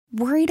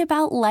Worried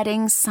about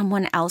letting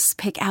someone else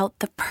pick out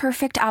the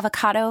perfect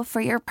avocado for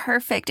your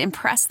perfect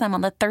impress them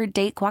on the third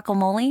date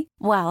guacamole?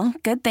 Well,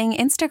 good thing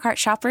Instacart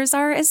shoppers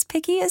are as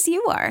picky as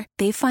you are.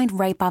 They find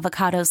ripe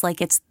avocados like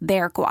it's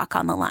their guac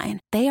on the line.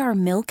 They are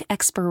milk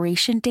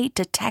expiration date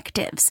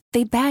detectives.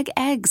 They bag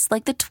eggs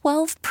like the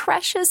 12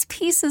 precious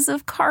pieces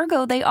of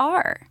cargo they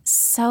are.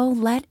 So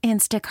let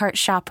Instacart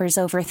shoppers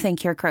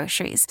overthink your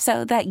groceries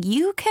so that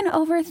you can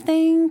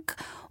overthink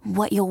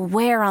what you'll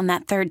wear on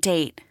that third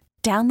date.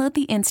 Download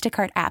the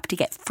Instacart app to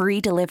get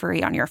free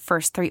delivery on your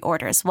first 3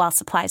 orders while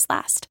supplies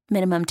last.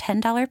 Minimum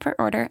 $10 per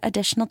order.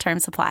 Additional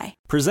terms apply.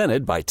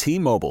 Presented by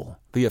T-Mobile,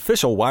 the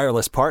official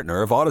wireless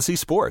partner of Odyssey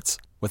Sports.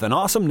 With an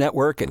awesome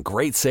network and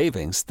great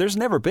savings, there's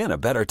never been a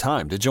better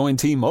time to join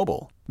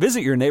T-Mobile. Visit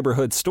your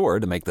neighborhood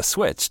store to make the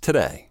switch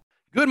today.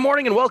 Good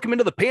morning and welcome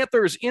into the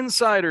Panthers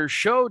Insider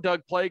Show.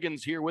 Doug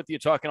Plagens here with you,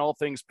 talking all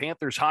things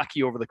Panthers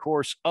hockey over the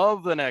course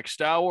of the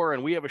next hour.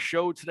 And we have a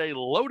show today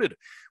loaded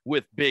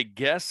with big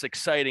guests,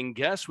 exciting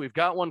guests. We've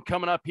got one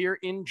coming up here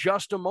in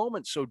just a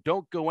moment, so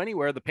don't go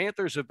anywhere. The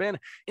Panthers have been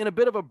in a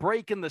bit of a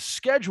break in the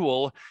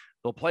schedule.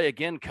 They'll play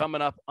again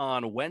coming up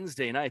on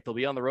Wednesday night. They'll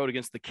be on the road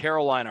against the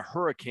Carolina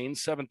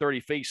Hurricanes, 7:30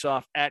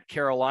 face-off at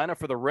Carolina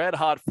for the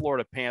red-hot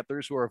Florida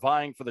Panthers, who are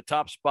vying for the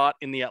top spot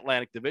in the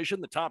Atlantic Division,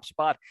 the top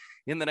spot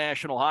in the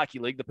National Hockey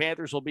League. The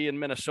Panthers will be in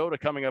Minnesota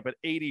coming up at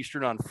 8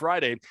 Eastern on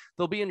Friday.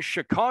 They'll be in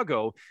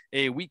Chicago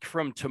a week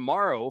from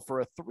tomorrow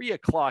for a 3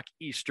 o'clock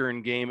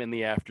Eastern game in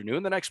the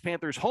afternoon. The next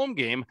Panthers home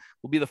game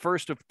will be the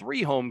first of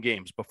 3 home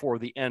games before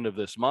the end of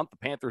this month. The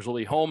Panthers will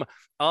be home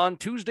on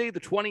Tuesday, the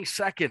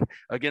 22nd,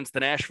 against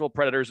the Nashville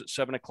Predators at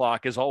 7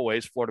 o'clock. As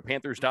always,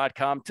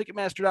 FloridaPanthers.com,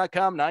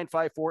 Ticketmaster.com,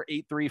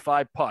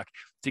 954-835-PUCK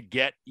to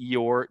get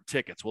your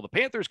tickets. Well, the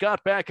Panthers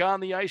got back on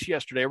the ice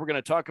yesterday. We're going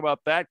to talk about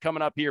that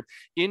coming up here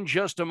in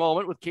just a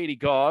moment with Katie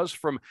Gauze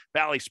from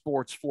Bally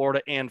Sports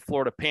Florida and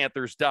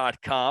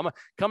FloridaPanthers.com.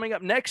 Coming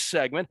up next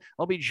segment,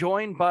 I'll be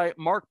joined by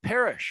Mark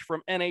Parrish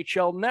from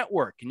NHL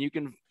Network, and you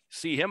can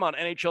see him on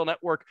NHL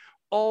Network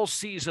all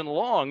season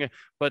long.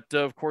 But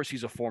of course,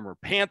 he's a former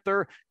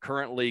Panther,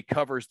 currently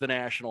covers the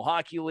National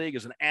Hockey League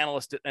as an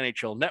analyst at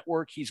NHL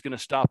Network. He's going to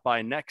stop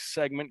by next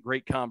segment.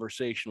 Great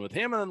conversation with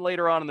him. And then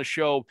later on in the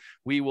show,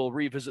 we will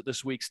revisit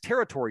this week's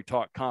Territory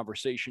Talk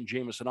conversation.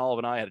 Jameson Olive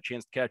and I had a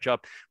chance to catch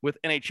up with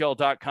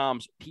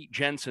NHL.com's Pete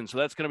Jensen. So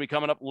that's going to be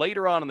coming up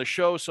later on in the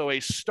show. So a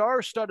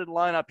star-studded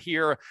lineup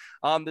here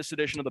on this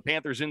edition of the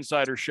Panthers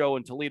Insider Show.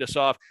 And to lead us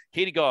off,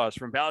 Katie Gauze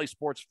from Bally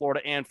Sports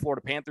Florida and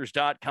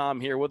FloridaPanthers.com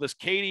here with us.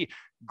 Katie,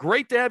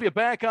 great to have you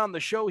back on the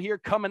show here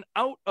coming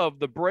out of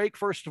the break.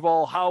 First of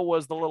all, how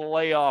was the little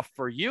layoff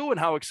for you, and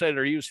how excited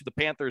are you to see the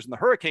Panthers and the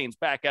Hurricanes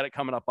back at it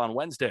coming up on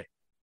Wednesday?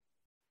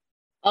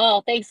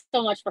 Oh, thanks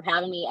so much for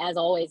having me, as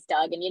always,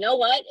 Doug. And you know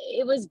what?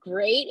 It was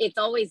great. It's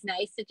always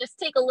nice to just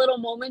take a little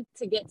moment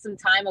to get some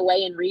time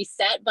away and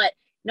reset. But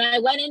I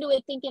went into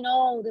it thinking,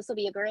 oh, this will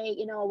be a great,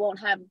 won't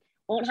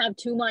have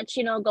too much,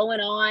 going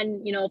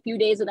on, a few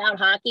days without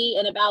hockey.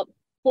 And about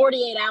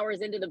 48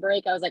 hours into the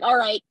break, I was like, all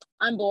right,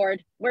 I'm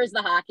bored. Where's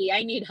the hockey?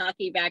 I need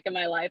hockey back in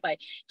my life. I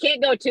can't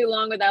go too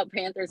long without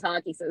Panthers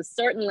hockey. So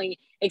certainly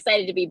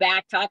excited to be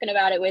back talking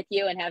about it with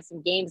you and have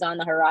some games on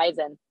the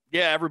horizon.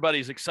 Yeah,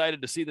 everybody's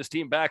excited to see this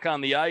team back on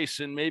the ice,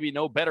 and maybe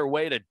no better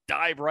way to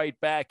dive right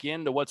back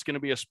into what's going to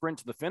be a sprint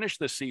to the finish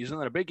this season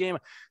than a big game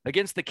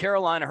against the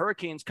Carolina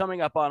Hurricanes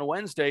coming up on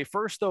Wednesday.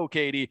 First, though,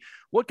 Katie,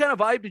 what kind of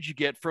vibe did you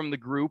get from the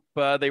group?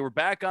 They were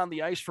back on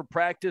the ice for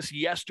practice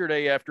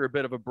yesterday after a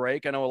bit of a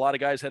break. I know a lot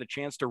of guys had a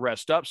chance to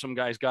rest up. Some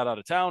guys got out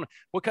of town.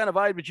 What kind of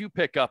vibe did you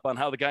pick up on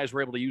how the guys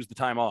were able to use the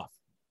time off?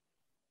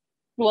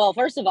 Well,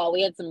 first of all,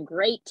 we had some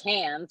great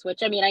tans, which,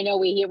 I know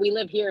we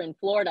live here in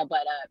Florida, but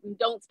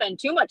don't spend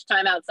too much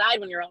time outside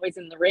when you're always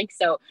in the rink.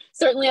 So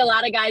certainly a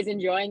lot of guys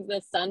enjoying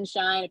the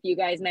sunshine. If you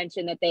guys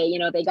mentioned that they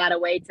got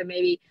away to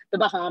maybe the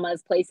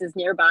Bahamas, places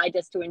nearby,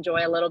 just to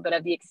enjoy a little bit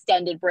of the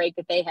extended break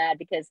that they had,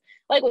 because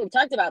like we've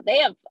talked about, they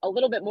have a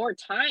little bit more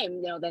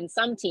time, than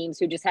some teams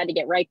who just had to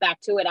get right back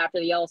to it after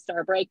the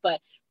All-Star break. But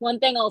one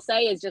thing I'll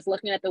say is just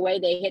looking at the way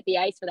they hit the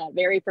ice for that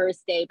very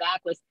first day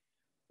back was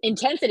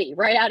intensity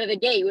right out of the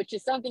gate, which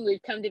is something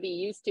we've come to be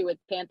used to with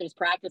Panthers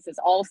practices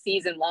all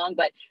season long.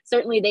 But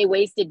certainly they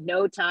wasted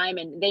no time,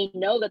 and they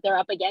know that they're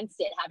up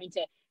against it, having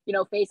to,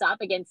 face off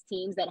against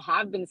teams that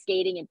have been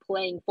skating and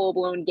playing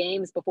full-blown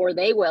games before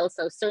they will.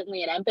 So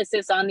certainly an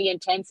emphasis on the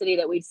intensity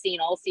that we've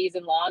seen all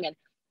season long, and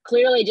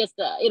clearly just,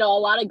 a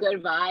lot of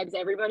good vibes.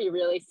 Everybody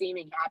really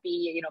seeming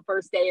happy,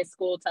 first day of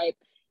school type,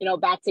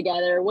 back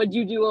together. What'd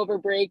you do over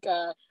break?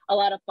 A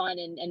lot of fun,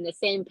 and the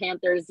same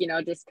Panthers,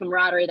 just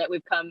camaraderie that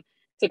we've come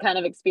to kind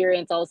of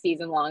experience all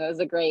season long. It was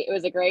a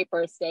great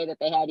first day that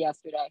they had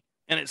yesterday.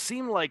 And it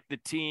seemed like the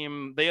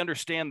team, they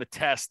understand the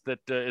test that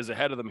is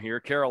ahead of them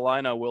here.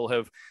 Carolina will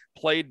have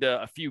played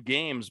a few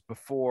games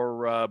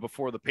before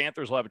the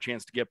Panthers will have a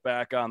chance to get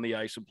back on the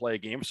ice and play a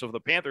game. So for the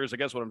Panthers, I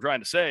guess what I'm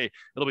trying to say,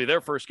 it'll be their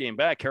first game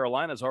back.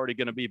 Carolina's already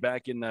going to be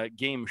back in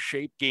game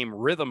shape, game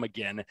rhythm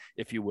again,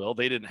 if you will.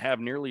 They didn't have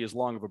nearly as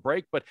long of a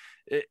break, but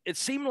it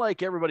seemed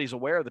like everybody's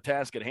aware of the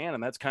task at hand,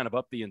 and that's kind of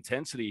up the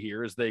intensity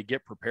here as they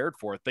get prepared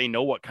for it. They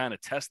know what kind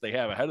of test they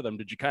have ahead of them.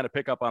 Did you kind of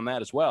pick up on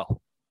that as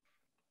well?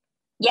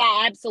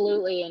 Yeah,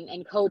 absolutely.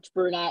 And Coach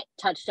Brunette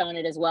touched on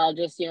it as well.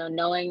 Just,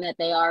 knowing that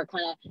they are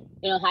kind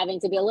of, having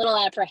to be a little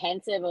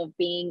apprehensive of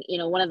being,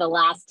 one of the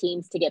last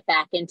teams to get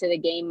back into the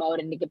game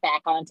mode and to get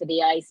back onto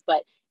the ice.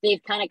 But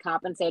they've kind of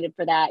compensated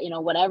for that,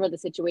 whatever the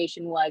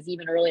situation was,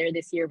 even earlier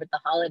this year with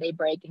the holiday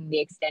break and the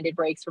extended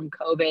breaks from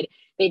COVID.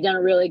 They've done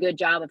a really good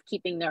job of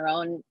keeping their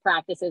own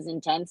practices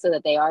intense so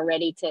that they are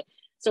ready to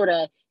sort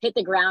of hit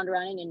the ground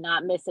running and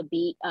not miss a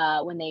beat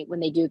when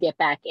they do get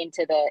back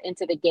into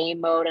the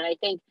game mode. And I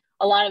think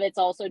a lot of it's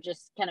also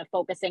just kind of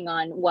focusing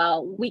on,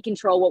 well, we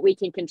control what we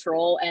can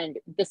control. And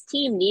this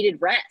team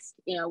needed rest.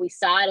 We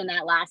saw it in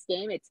that last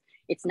game.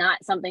 It's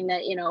not something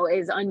that,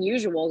 is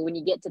unusual when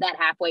you get to that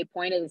halfway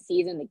point of the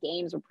season. The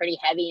games were pretty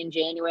heavy in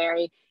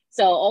January.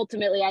 So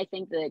ultimately, I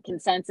think the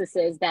consensus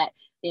is that,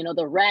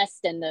 the rest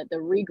and the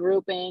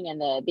regrouping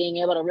and the being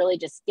able to really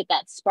just get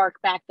that spark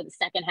back for the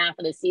second half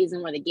of the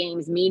season where the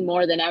games mean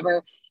more than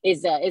ever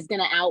is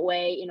going to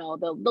outweigh,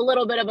 the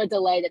little bit of a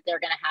delay that they're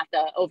going to have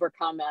to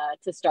overcome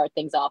to start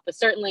things off. But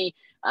certainly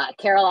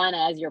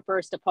Carolina as your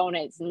first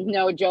opponent is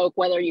no joke,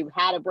 whether you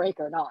had a break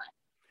or not.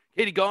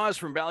 Katie Gauze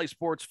from Valley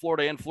Sports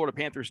Florida and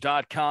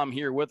FloridaPanthers.com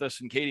here with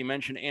us. And Katie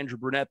mentioned Andrew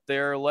Brunette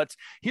there. Let's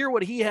hear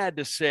what he had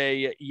to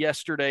say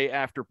yesterday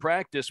after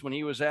practice when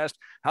he was asked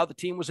how the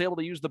team was able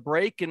to use the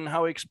break and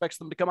how he expects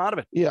them to come out of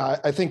it. Yeah,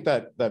 I think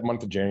that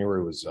month of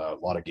January was a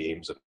lot of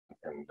games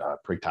and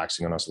pretty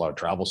taxing on us, a lot of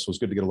travel. So it was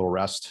good to get a little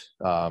rest.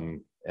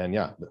 And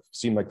yeah, it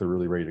seemed like they're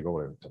really ready to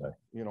go today.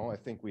 I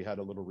think we had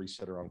a little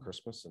reset around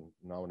Christmas and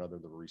now another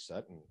little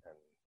reset and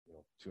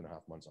 2.5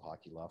 months of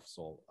hockey left.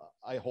 So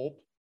I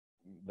hope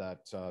that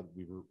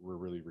we're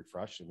really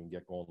refreshed and we can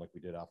get going like we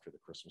did after the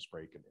Christmas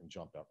break and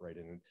jump up right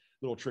in. And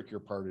the little trickier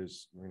part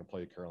is we're going to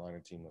play a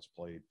Carolina team that's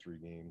played 3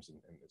 games and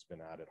it's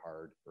been at it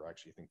hard, or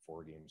actually I think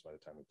 4 games by the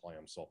time we play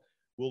them. So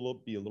we'll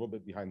be a little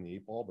bit behind the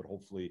 8 ball, but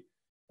hopefully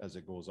as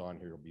it goes on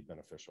here, it'll be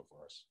beneficial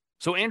for us.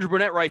 So Andrew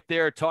Brunette right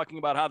there talking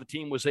about how the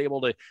team was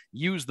able to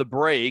use the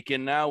break.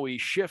 And now we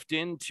shift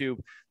into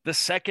the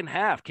second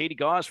half. Katie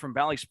Gauze from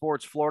Valley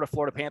Sports Florida,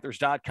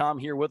 FloridaPanthers.com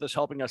here with us,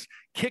 helping us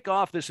kick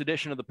off this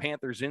edition of the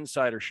Panthers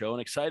Insider Show. An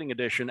exciting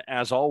edition,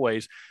 as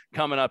always,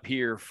 coming up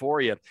here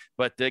for you.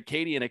 But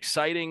Katie, an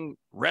exciting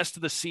rest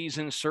of the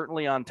season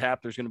certainly on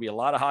tap. There's going to be a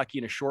lot of hockey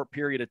in a short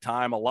period of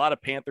time. A lot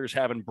of Panthers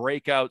having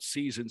breakout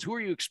seasons. Who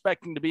are you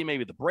expecting to be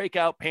maybe the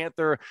breakout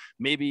Panther,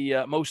 maybe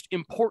most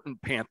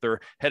important Panther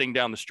heading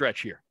down the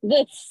stretch here?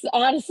 That's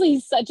honestly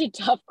such a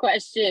tough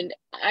question.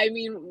 I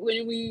mean,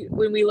 when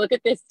we look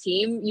at this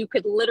team, you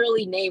could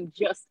literally name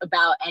just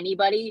about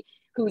anybody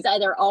who's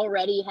either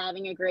already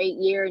having a great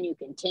year and you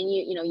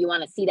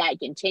want to see that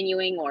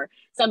continuing, or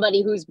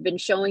somebody who's been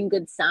showing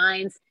good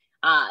signs.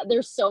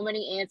 There's so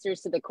many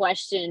answers to the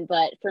question,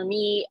 but for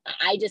me,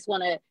 I just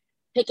want to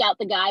pick out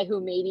the guy who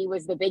maybe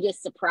was the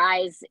biggest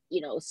surprise,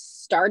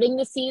 starting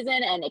the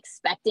season and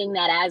expecting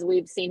that as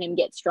we've seen him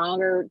get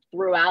stronger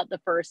throughout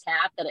the first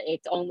half, that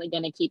it's only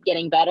going to keep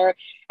getting better.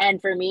 And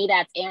for me,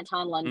 that's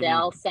Anton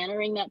Lundell,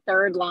 centering that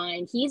third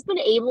line. He's been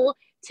able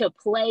to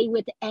play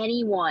with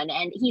anyone,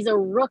 and he's a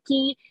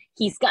rookie.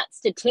 He's got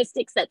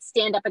statistics that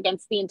stand up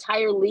against the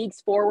entire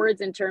league's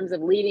forwards in terms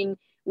of leading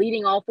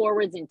all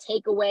forwards in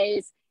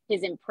takeaways.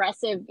 His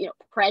impressive,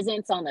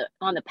 presence on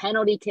the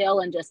penalty kill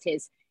and just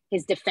his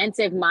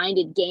defensive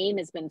minded game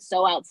has been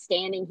so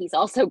outstanding. He's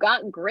also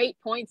got great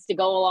points to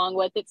go along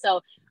with it.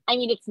 So, I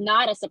mean, it's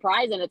not a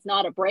surprise and it's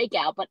not a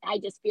breakout, but I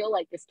just feel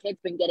like this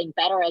kid's been getting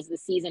better as the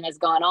season has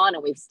gone on,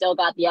 and we've still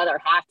got the other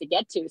half to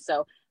get to.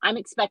 So I'm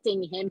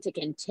expecting him to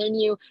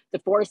continue to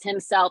force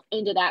himself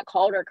into that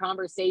Calder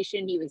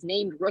conversation. He was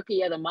named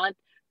Rookie of the Month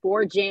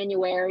for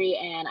January,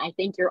 and I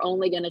think you're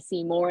only going to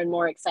see more and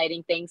more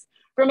exciting things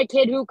from a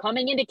kid who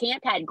coming into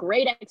camp had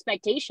great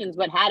expectations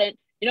but hadn't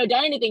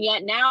done anything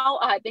yet. Now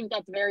I think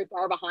that's very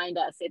far behind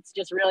us. It's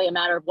just really a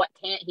matter of what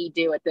can't he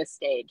do at this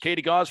stage.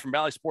 Katie Gauze from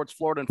Valley Sports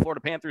Florida and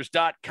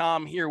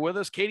FloridaPanthers.com here with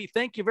us. Katie,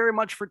 thank you very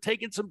much for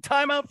taking some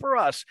time out for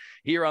us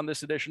here on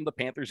this edition of the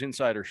Panthers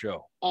Insider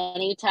Show.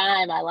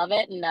 Anytime. I love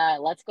it. And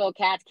let's go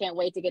Cats. Can't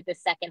wait to get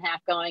this second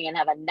half going and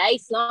have a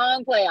nice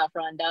long playoff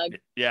run, Doug.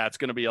 Yeah, it's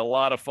going to be a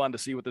lot of fun to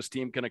see what this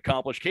team can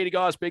accomplish. Katie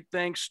Gauze, big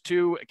thanks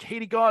to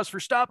Katie Gauze for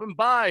stopping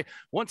by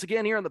once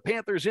again here on the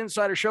Panthers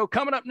Insider Show.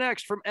 Coming up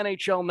next from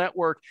NHL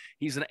Network,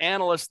 he's an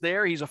analyst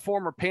there. He's a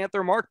former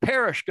Panther. Mark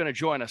Parrish going to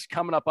join us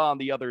coming up on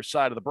the other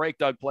side of the break.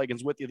 Doug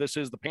Plagens with you. This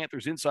is the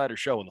Panthers Insider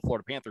Show on the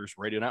Florida Panthers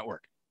Radio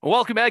Network.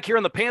 Welcome back here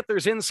on the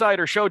Panthers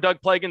Insider Show.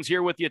 Doug Plagens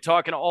here with you,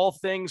 talking all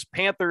things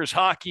Panthers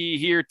hockey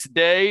here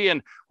today.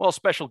 And, well,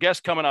 special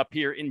guest coming up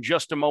here in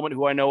just a moment,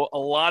 who I know a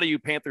lot of you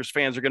Panthers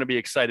fans are going to be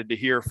excited to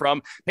hear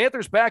from.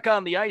 Panthers back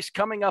on the ice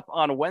coming up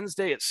on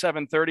Wednesday at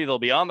 7:30. They'll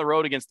be on the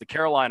road against the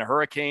Carolina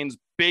Hurricanes.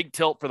 Big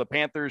tilt for the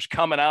Panthers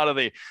coming out of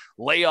the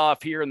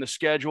layoff here in the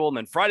schedule. And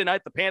then Friday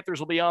night, the Panthers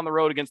will be on the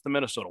road against the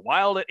Minnesota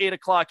Wild at 8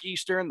 o'clock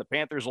Eastern. The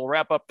Panthers will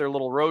wrap up their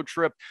little road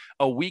trip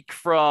a week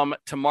from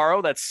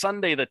tomorrow. That's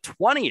Sunday the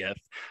 20th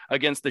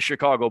against the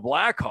Chicago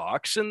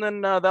Blackhawks. And then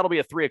that'll be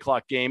a 3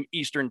 o'clock game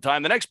Eastern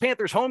time. The next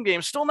Panthers home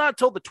game is still not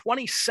till the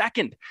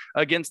 22nd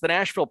against the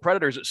Nashville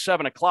Predators at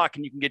 7 o'clock.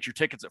 And you can get your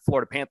tickets at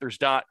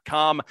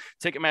floridapanthers.com,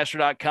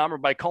 ticketmaster.com, or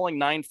by calling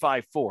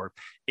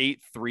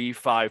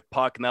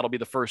 954-835-PUCK. And that'll be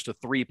the first of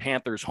 3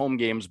 Panthers home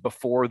games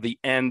before the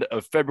end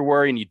of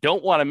February. And you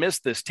don't want to miss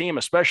this team,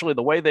 especially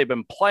the way they've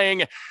been playing,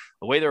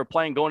 the way they were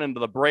playing going into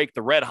the break,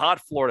 the red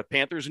hot Florida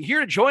Panthers. And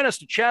here to join us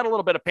to chat a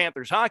little bit of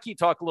Panthers hockey,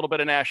 talk a little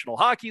bit of National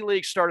Hockey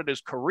League, started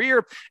his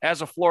career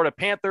as a Florida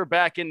Panther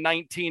back in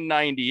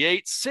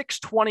 1998, 6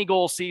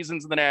 20-goal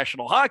seasons in the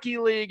National Hockey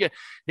League.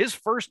 His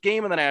first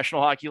game in the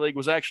National Hockey League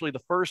was actually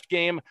the first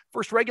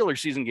regular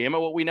season game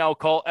at what we now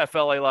call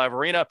FLA Live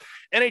Arena.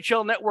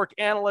 NHL Network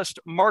analyst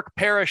Mark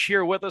Parrish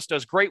here with us,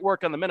 does great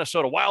work on the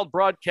Minnesota Wild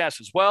broadcast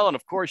as well. And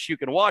of course, you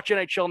can watch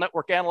NHL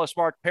Network analyst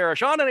Mark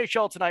Parrish on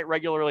NHL Tonight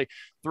regularly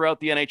throughout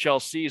the NHL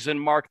season.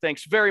 Mark,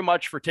 thanks very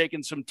much for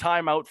taking some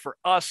time out for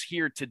us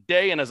here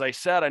today. And as I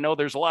said, I know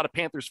there's a lot of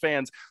Panthers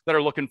fans that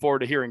are looking forward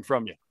to hearing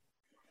from you.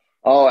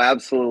 Oh,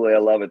 absolutely. I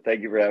love it.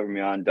 Thank you for having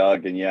me on,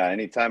 Doug. And yeah,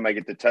 anytime I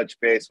get to touch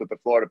base with the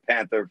Florida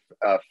Panther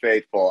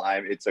faithful,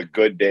 it's a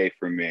good day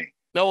for me.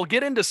 Now, we'll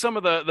get into some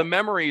of the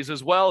memories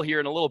as well here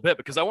in a little bit,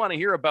 because I want to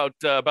hear about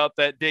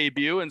that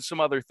debut and some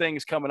other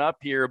things coming up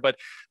here. But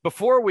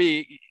before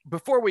we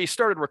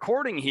started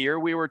recording here,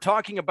 we were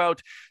talking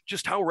about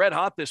just how red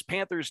hot this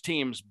Panthers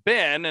team's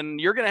been,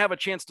 and you're going to have a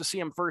chance to see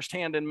them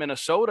firsthand in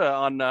Minnesota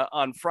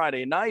on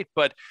Friday night.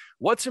 But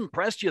what's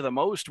impressed you the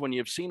most when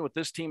you've seen what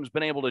this team's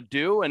been able to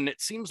do? And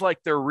it seems like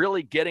they're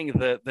really getting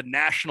the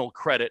national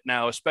credit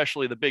now,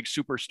 especially the big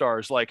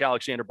superstars like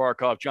Alexander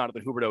Barkov,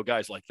 Jonathan Huberdeau,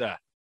 guys like that.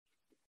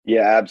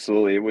 Yeah,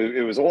 absolutely.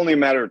 It was only a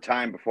matter of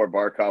time before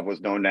Barkov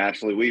was known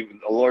nationally.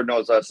 Lord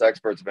knows us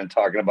experts have been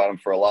talking about him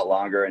for a lot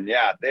longer. And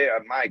yeah, they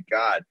are, my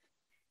God,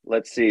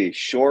 let's see.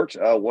 Short,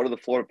 what do the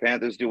Florida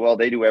Panthers do well?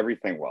 They do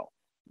everything well.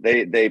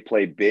 They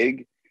play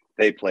big,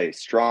 they play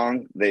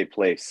strong, they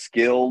play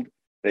skilled,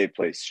 they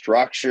play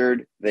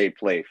structured, they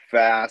play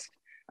fast.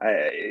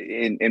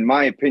 In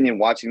my opinion,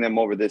 watching them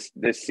over this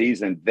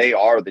season, they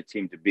are the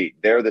team to beat.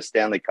 They're the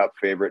Stanley Cup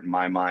favorite in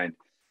my mind.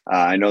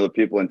 I know the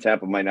people in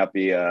Tampa might not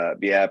be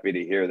happy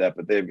to hear that,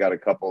 but they've got a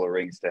couple of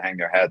rings to hang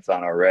their hats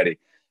on already.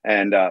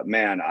 And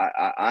man,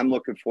 I'm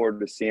looking forward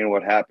to seeing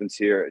what happens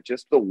here.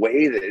 Just the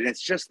way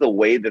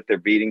that they're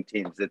beating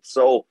teams. It's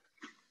so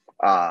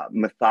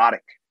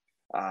methodic.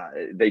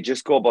 They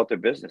just go about their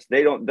business.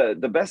 They don't.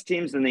 The best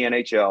teams in the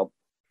NHL,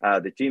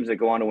 the teams that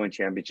go on to win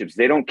championships,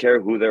 they don't care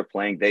who they're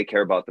playing. They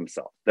care about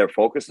themselves. They're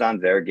focused on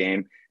their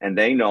game, and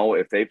they know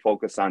if they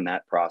focus on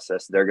that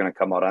process, they're going to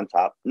come out on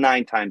top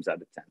 9 times out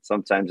of 10.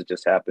 Sometimes it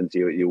just happens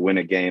you win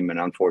a game, and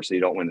unfortunately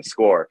you don't win the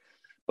score.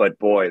 But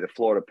boy, the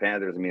Florida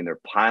Panthers, I mean, they're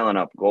piling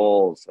up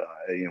goals.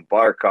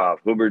 Barkov,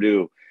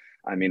 Huberdeau,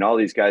 I mean, all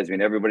these guys. I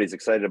mean, everybody's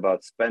excited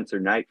about Spencer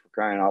Knight, for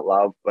crying out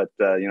loud. But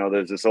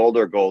there's this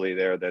older goalie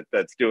there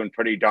that's doing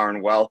pretty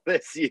darn well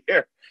this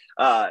year.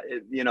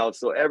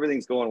 So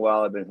everything's going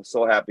well. I've been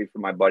so happy for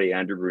my buddy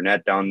Andrew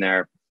Brunette down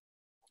there,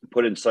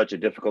 put in such a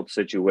difficult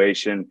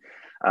situation,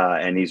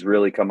 and he's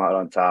really come out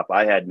on top.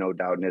 I had no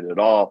doubt in it at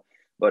all,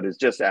 but it's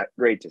just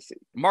great to see.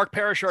 Mark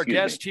Parrish, our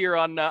guest here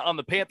on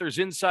the Panthers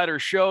Insider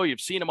Show.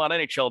 You've seen him on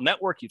NHL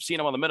Network. You've seen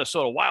him on the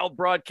Minnesota Wild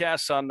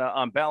broadcasts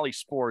on Bally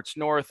Sports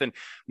North. And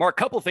Mark,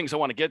 a couple of things I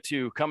want to get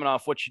to coming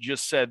off what you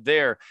just said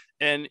there.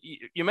 And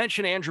you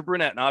mentioned Andrew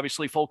Brunette, and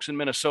obviously folks in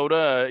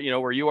Minnesota,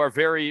 where you are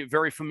very,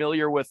 very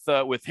familiar with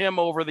him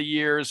over the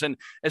years. And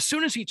as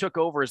soon as he took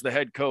over as the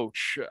head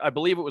coach, I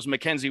believe it was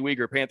Mackenzie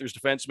Weegar, Panthers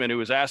defenseman, who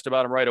was asked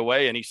about him right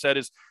away. And he said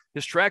his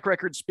track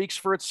record speaks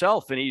for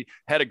itself. And he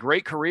had a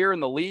great career in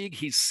the league.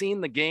 He's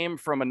seen the game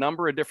from a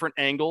number of different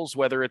angles,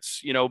 whether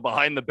it's,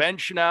 behind the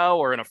bench now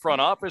or in a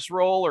front office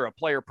role or a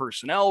player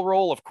personnel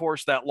role. Of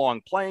course, that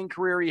long playing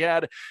career he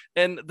had.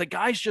 And the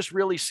guys just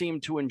really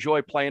seem to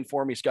enjoy playing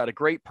for him. He's got a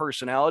great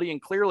personality,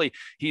 and clearly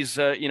he's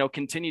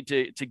continued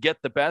to get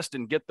the best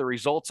and get the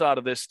results out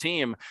of this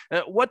team.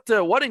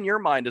 What in your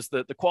mind is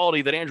the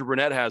quality that Andrew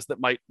Brunette has that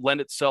might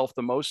lend itself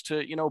the most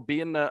to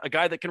being a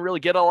guy that can really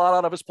get a lot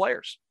out of his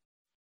players?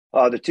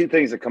 The 2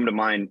 things that come to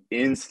mind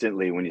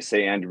instantly when you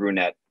say Andrew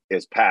Brunette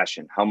is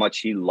passion, how much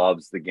he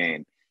loves the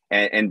game,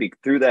 and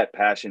through that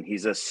passion,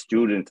 he's a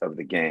student of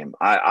the game.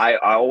 I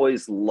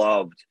always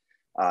loved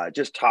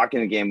just talking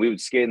the game. We would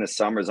skate in the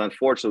summers.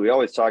 Unfortunately, we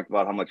always talked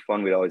about how much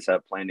fun we'd always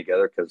have playing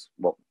together because,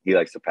 well, he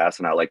likes to pass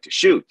and I like to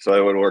shoot. So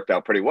it would have worked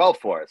out pretty well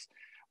for us.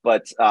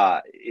 But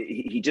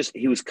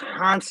he was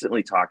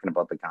constantly talking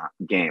about the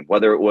game,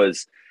 whether it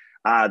was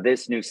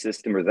this new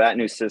system or that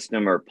new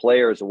system or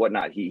players or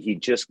whatnot.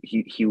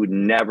 He would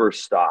never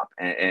stop.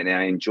 And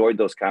I enjoyed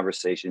those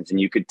conversations. And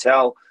you could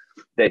tell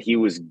that he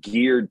was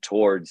geared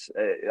towards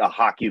a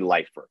hockey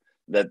lifer,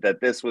 that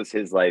this was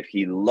his life.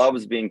 He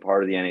loves being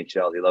part of the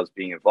NHL. He loves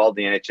being involved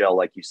in the NHL,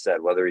 like you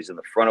said, whether he's in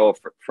the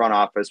front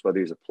office, whether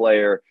he's a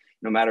player,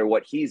 no matter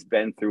what, he's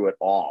been through it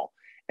all.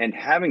 And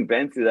having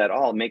been through that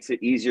all makes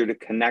it easier to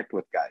connect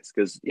with guys.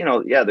 Because,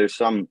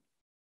 there's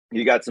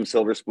you got some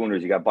silver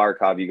spooners, you got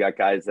Barkov, you got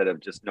guys that have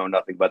just know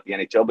nothing about the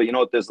NHL. But you know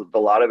what? There's a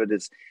lot of it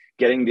is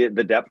getting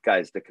the depth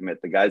guys to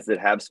commit, the guys that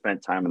have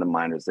spent time in the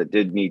minors, that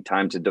did need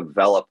time to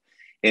develop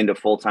into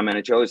full-time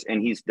NHLers.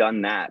 And he's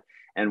done that.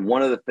 And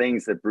one of the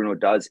things that Bruno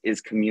does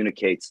is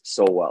communicates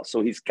so well.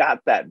 So he's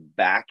got that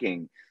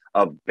backing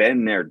of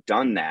been there,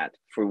 done that,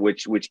 for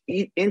which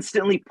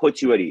instantly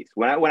puts you at ease.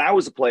 When I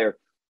was a player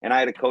and I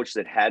had a coach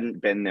that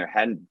hadn't been there,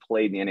 hadn't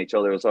played in the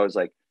NHL, there was always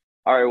like,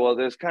 all right, well,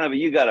 there's kind of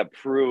you got to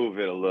prove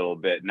it a little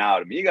bit now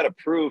to me. You got to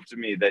prove to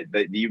me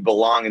that you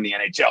belong in the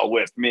NHL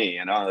with me,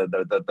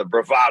 the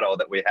bravado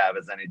that we have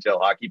as NHL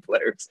hockey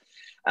players.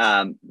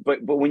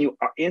 But when you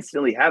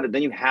instantly have it,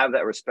 then you have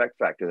that respect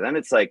factor. Then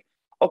it's like,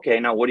 okay,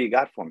 now what do you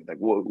got for me? Like,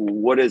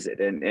 what is it?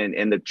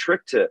 And the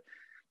trick to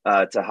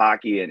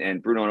hockey,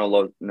 and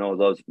Bruno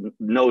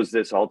knows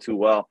this all too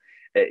well.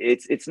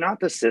 It's not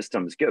the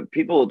systems.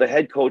 People, the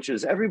head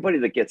coaches, everybody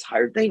that gets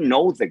hired, they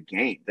know the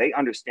game. They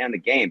understand the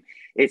game.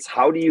 It's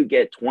how do you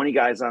get 20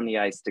 guys on the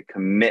ice to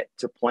commit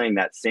to playing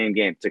that same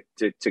game,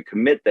 to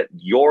commit that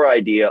your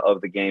idea of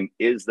the game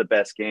is the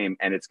best game,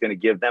 and it's going to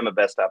give them a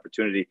best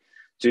opportunity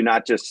to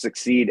not just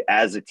succeed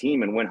as a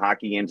team and win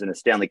hockey games in a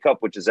Stanley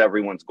Cup, which is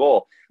everyone's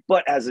goal,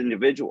 but as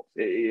individuals.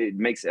 It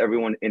makes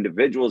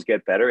individuals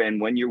get better. And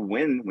when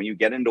you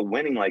get into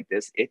winning like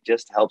this, it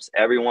just helps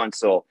everyone.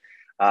 So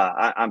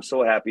I'm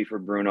so happy for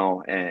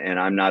Bruno, and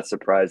I'm not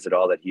surprised at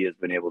all that he has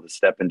been able to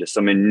step into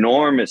some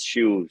enormous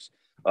shoes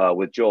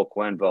with Joel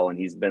Quenneville, and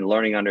he's been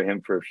learning under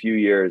him for a few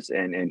years,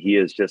 and he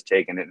has just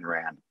taken it and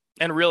ran.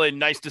 And really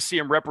nice to see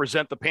him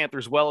represent the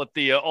Panthers well at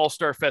the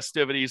All-Star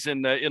festivities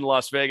in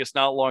Las Vegas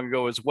not long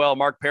ago as well.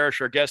 Mark Parrish,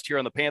 our guest here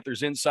on the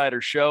Panthers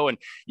Insider Show, and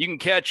you can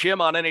catch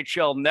him on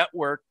NHL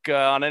Network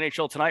on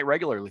NHL Tonight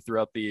regularly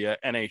throughout the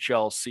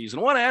NHL season.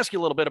 I want to ask you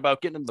a little bit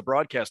about getting into the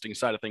broadcasting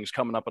side of things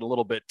coming up in a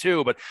little bit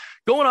too, but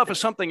going off of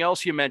something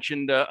else you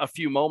mentioned a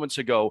few moments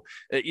ago,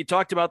 you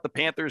talked about the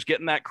Panthers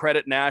getting that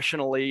credit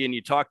nationally, and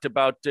you talked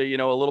about a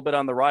little bit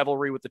on the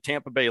rivalry with the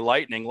Tampa Bay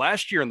Lightning.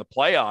 Last year in the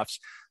playoffs,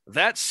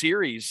 that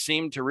series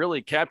seemed to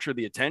really capture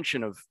the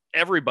attention of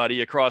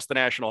everybody across the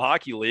National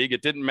Hockey League.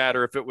 It didn't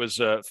matter if it was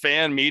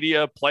fan,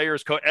 media,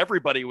 players,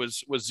 everybody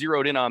was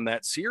zeroed in on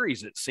that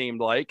series, it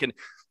seemed like. And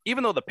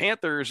even though the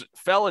Panthers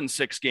fell in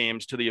 6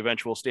 games to the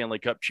eventual Stanley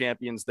Cup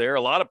champions there,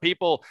 a lot of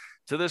people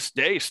to this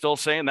day still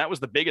saying that was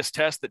the biggest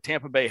test that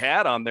Tampa Bay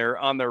had on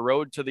their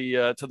road to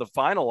the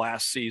final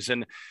last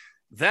season.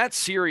 That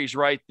series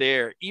right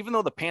there, even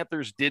though the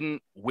Panthers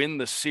didn't win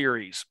the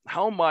series,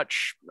 how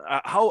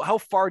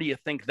far do you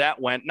think that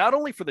went? Not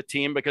only for the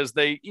team, because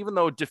even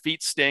though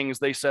defeat stings,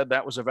 they said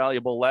that was a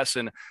valuable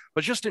lesson,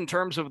 but just in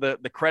terms of the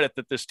credit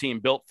that this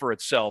team built for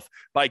itself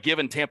by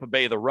giving Tampa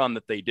Bay the run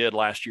that they did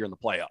last year in the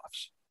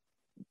playoffs.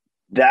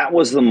 That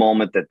was the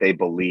moment that they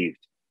believed,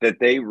 that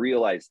they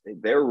realized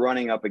they're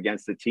running up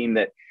against a team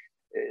that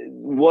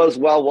was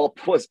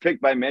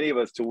picked by many of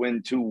us to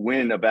win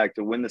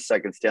the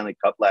second Stanley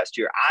Cup last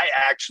year. I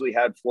actually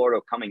had Florida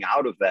coming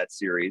out of that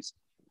series,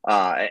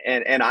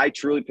 and I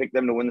truly picked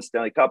them to win the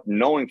Stanley Cup,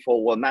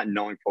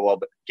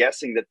 but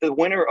guessing that the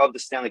winner of the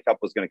Stanley Cup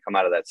was going to come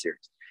out of that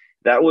series.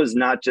 That was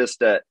not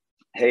just a,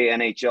 hey,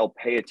 NHL,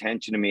 pay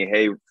attention to me.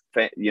 Hey,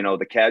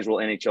 the casual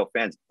NHL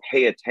fans,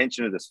 pay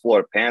attention to this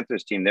Florida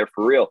Panthers team. They're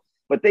for real.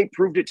 But they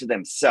proved it to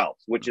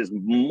themselves, which is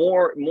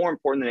more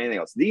important than anything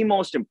else. The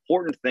most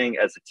important thing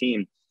as a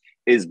team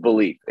is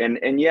belief.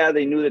 And yeah,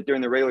 they knew that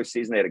during the regular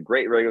season, they had a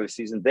great regular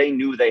season. They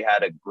knew they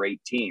had a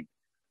great team,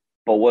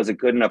 but was it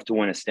good enough to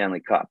win a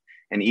Stanley Cup?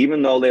 And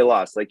even though they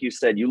lost, like you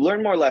said, you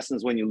learn more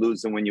lessons when you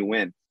lose than when you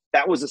win.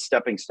 That was a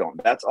stepping stone.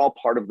 That's all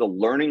part of the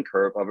learning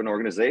curve of an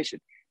organization.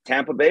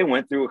 Tampa Bay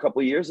went through a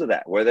couple of years of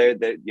that, where they're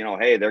going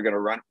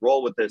to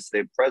roll with this. They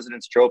have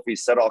President's Trophy,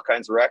 set all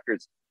kinds of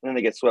records, and then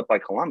they get swept by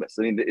Columbus.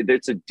 I mean,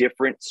 it's a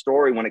different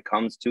story when it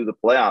comes to the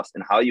playoffs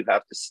and how you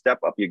have to step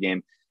up your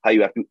game, how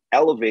you have to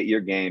elevate your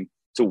game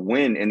to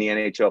win in the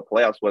NHL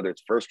playoffs, whether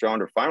it's first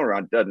round or final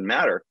round, doesn't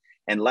matter.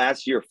 And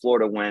last year,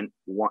 Florida learned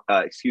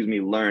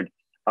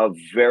a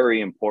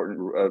very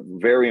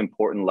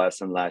important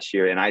lesson last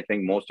year. And I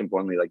think most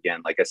importantly,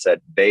 again, like I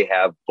said, they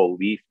have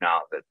belief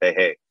now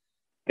that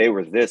they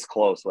were this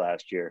close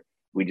last year.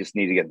 We just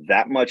need to get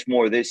that much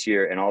more this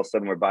year. And all of a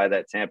sudden we're by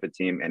that Tampa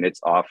team and it's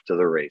off to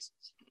the races.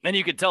 And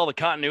you could tell the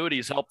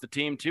continuities helped the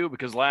team too,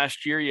 because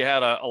last year you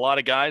had a lot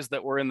of guys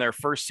that were in their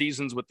first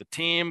seasons with the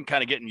team,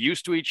 kind of getting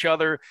used to each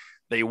other.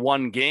 They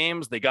won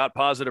games. They got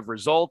positive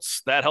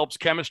results. That helps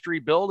chemistry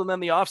build. And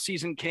then the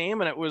offseason came,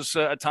 and it was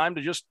a time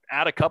to just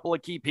add a couple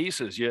of key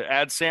pieces. You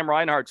add Sam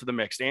Reinhart to the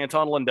mix,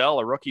 Anton Lundell,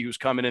 a rookie who's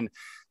coming in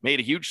made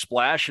a huge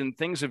splash, and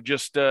things have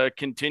just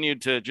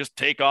continued to just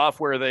take off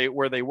where they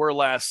were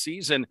last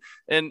season.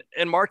 And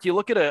Mark, you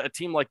look at a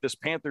team like this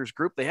Panthers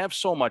group, they have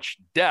so much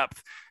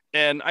depth.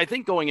 And I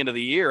think going into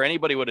the year,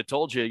 anybody would have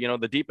told you,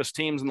 the deepest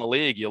teams in the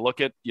league, you look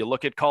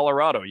at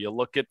Colorado, you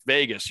look at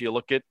Vegas, you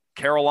look at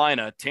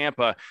Carolina,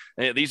 Tampa.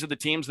 These are the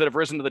teams that have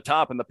risen to the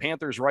top, and the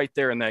Panthers right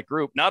there in that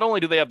group. Not only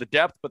do they have the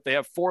depth, but they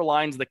have 4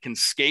 lines that can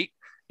skate.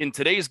 In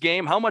today's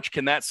game, how much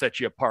can that set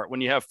you apart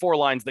when you have 4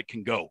 lines that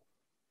can go?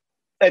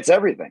 That's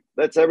everything.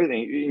 That's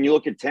everything. And you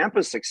look at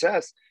Tampa's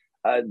success.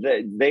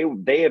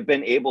 They have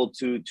been able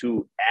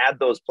to add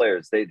those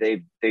players.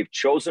 They've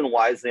chosen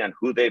wisely on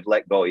who they've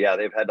let go. Yeah,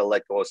 they've had to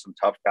let go of some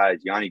tough guys,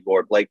 Yanni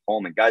Gourde, Blake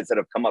Coleman, guys that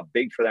have come up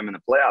big for them in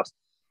the playoffs.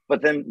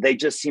 But then they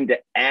just seem to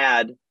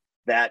add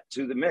that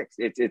to the mix.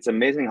 It's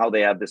amazing how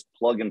they have this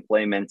plug and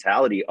play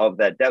mentality of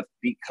that depth,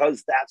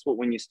 because that's what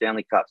win you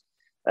Stanley Cups.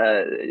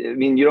 I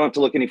mean, you don't have to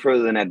look any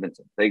further than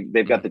Edmonton.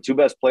 They've got the 2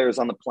 best players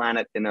on the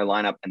planet in their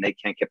lineup, and they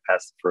can't get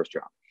past the first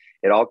round.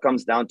 It all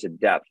comes down to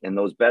depth. And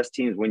those best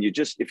teams,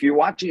 if you're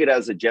watching it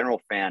as a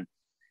general fan,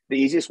 the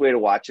easiest way to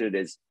watch it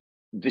is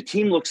the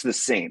team looks the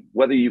same.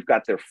 Whether you've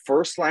got their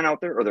first line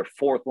out there or their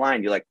fourth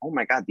line, you're like, oh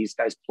my God, these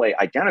guys play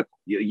identical.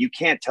 You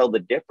can't tell the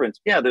difference.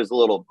 Yeah, there's a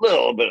little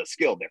bit of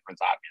skill difference,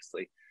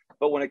 obviously.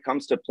 But when it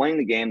comes to playing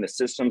the game, the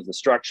systems, the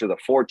structure, the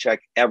forecheck,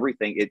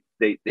 everything,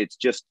 it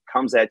just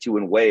comes at you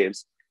in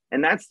waves.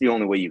 And that's the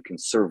only way you can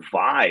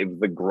survive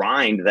the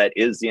grind that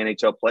is the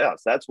NHL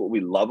playoffs. That's what we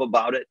love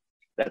about it.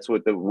 That's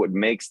what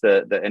makes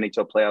the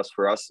NHL playoffs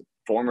for us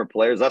former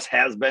players, us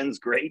has-beens,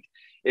 great,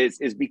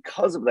 is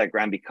because of that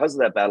grind, because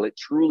of that battle. It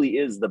truly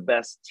is the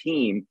best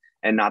team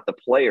and not the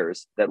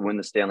players that win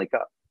the Stanley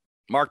Cup.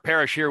 Mark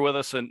Parrish here with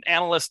us, an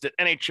analyst at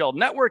NHL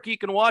Network. You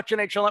can watch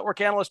NHL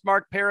Network analyst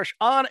Mark Parrish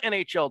on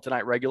NHL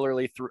Tonight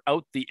regularly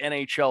throughout the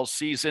NHL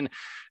season.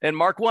 And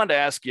Mark, wanted to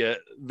ask you,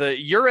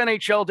 your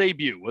NHL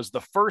debut was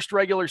the first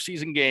regular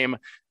season game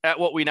at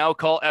what we now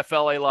call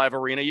FLA Live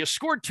Arena. You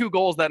scored 2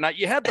 goals that night.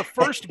 You had the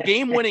first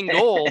game-winning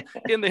goal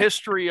in the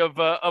history of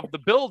the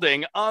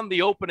building on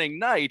the opening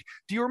night.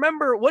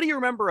 What do you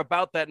remember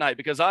about that night?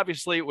 Because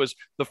obviously it was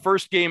the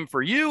first game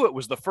for you. It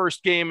was the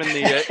first game in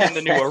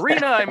the new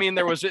arena. I mean,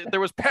 there was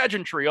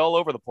pageantry all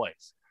over the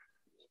place.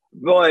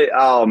 Boy,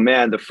 oh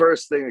man, the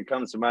first thing that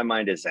comes to my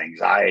mind is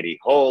anxiety.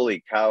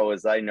 Holy cow,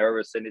 was I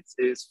nervous. And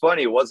it's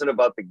funny, it wasn't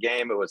about the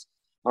game. It was,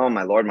 oh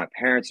my Lord, my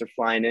parents are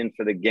flying in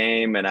for the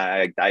game. And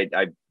I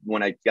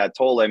when I got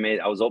told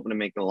I was open to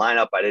make the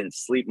lineup, I didn't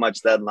sleep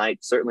much that night.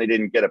 Certainly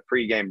didn't get a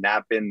pregame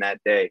nap in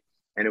that day.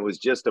 And it was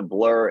just a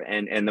blur.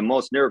 And the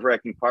most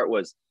nerve-wracking part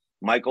was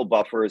Michael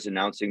Buffer is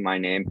announcing my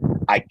name.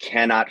 I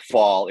cannot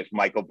fall if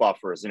Michael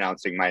Buffer is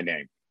announcing my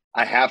name.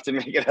 I have to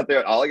make it out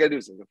there. All I got to do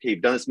is, okay,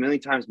 you've done this a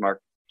million times,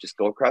 Mark. Just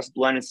go across the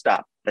line and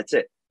stop. That's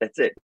it.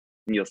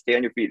 And you'll stay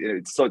on your feet.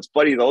 So it's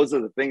funny. Those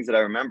are the things that I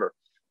remember.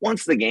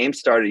 Once the game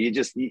started,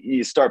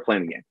 you start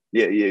playing the game.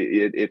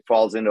 It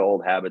falls into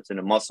old habits,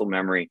 into muscle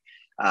memory.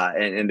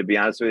 And to be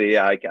honest with you,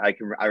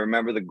 I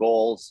remember the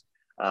goals.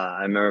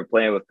 I remember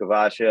playing with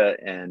Kavasha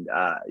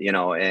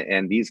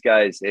and these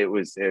guys. It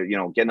was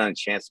getting on a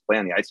chance to play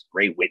on the ice.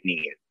 Ray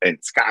Whitney and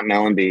Scott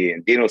Mellenby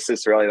and Dino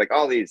Cicerelli, like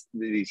all these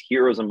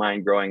heroes of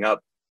mine growing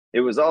up. It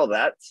was all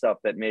that stuff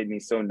that made me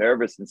so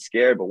nervous and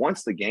scared. But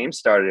once the game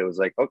started, it was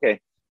like, okay,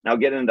 now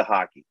get into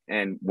hockey.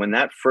 And when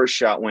that first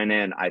shot went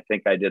in, I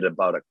think I did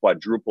about a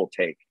quadruple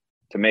take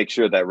to make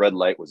sure that red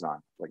light was on.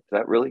 Like, did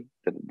that really?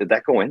 Did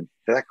that go in?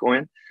 Did that go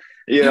in?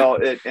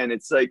 And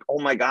it's like, oh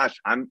my gosh,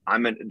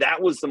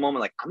 that was the moment.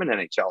 Like, I'm an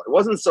NHLer. It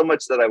wasn't so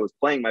much that I was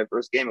playing my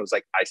first game. It was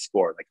like, I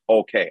scored. Like,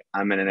 okay,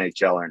 I'm an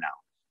NHLer now.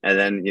 And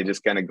then you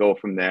just kind of go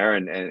from there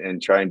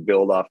and try and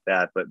build off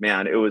that. But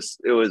man, it was.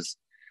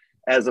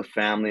 As a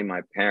family,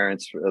 my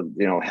parents,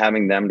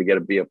 having them to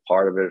be a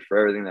part of it, for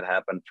everything that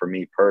happened for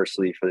me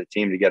personally, for the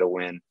team to get a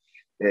win,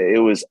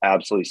 it was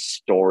absolutely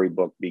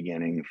storybook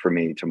beginning for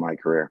me to my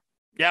career.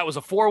 Yeah, it was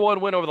a 4-1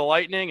 win over the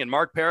Lightning, and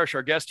Mark Parrish,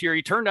 our guest here,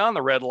 he turned on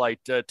the red light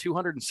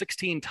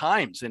 216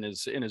 times in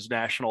his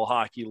National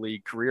Hockey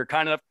League career.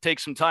 Kind of take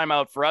some time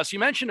out for us. You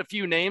mentioned a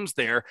few names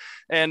there,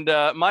 and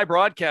my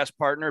broadcast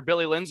partner,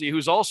 Billy Lindsay,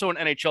 who's also an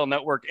NHL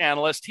Network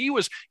analyst, he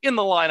was in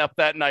the lineup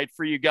that night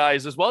for you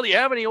guys as well. Do you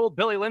have any old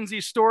Billy Lindsay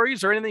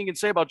stories or anything you can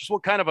say about just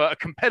what kind of a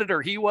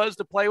competitor he was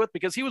to play with?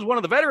 Because he was one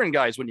of the veteran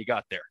guys when you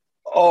got there.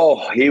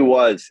 Oh, he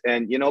was.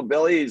 And,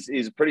 Billy,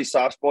 he's a pretty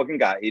soft-spoken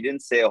guy. He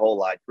didn't say a whole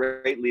lot.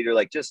 Great leader.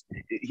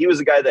 He was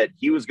a guy that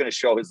he was going to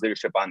show his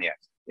leadership on the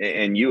ice,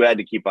 and you had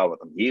to keep up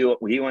with him.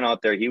 He went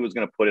out there. He was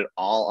going to put it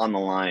all on the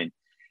line.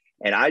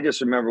 And I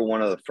just remember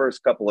one of the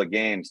first couple of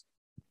games,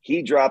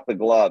 he dropped the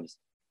gloves,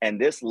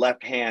 and this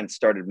left hand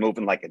started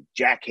moving like a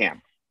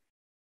jackhammer.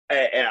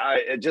 And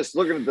I just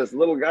looking at this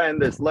little guy and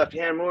this left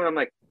hand moving, I'm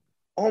like,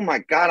 oh, my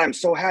God, I'm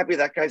so happy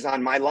that guy's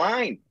on my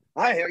line.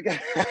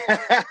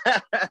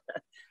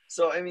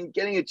 So, I mean,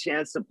 getting a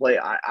chance to play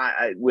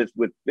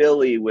with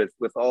Billy, with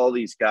all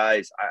these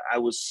guys, I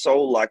was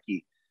so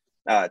lucky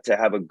to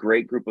have a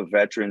great group of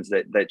veterans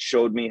that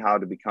showed me how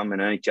to become an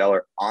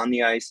NHLer on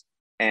the ice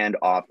and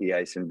off the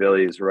ice. And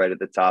Billy is right at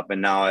the top.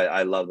 And now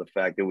I love the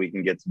fact that we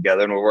can get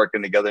together, and we're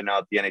working together now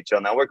at the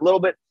NHL Network. A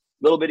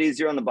little bit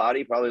easier on the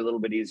body, probably a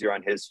little bit easier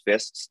on his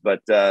fists,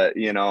 but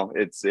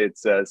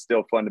it's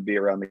still fun to be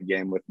around the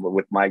game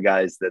with my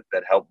guys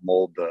that helped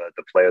mold the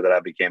player that I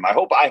became. I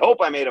hope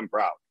I made him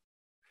proud.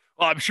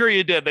 Well, I'm sure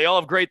you did. They all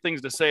have great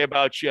things to say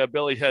about you.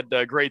 Billy had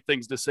great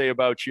things to say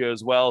about you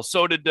as well.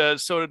 So did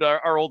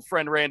our old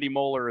friend Randy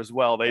Moeller as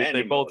well.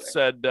 They both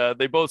said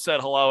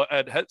hello.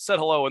 Said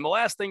hello. And the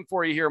last thing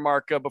for you here,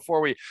 Mark, before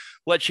we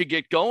let you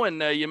get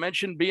going, you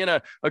mentioned being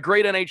a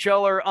great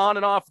NHLer on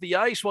and off the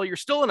ice. Well, you're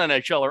still an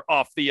NHLer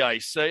off the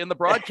ice in the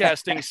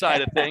broadcasting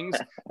side of things.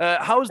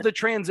 How's the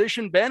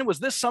transition been? Was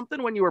this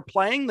something when you were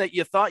playing that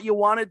you thought you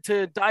wanted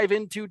to dive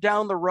into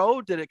down the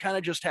road? Did it kind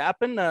of just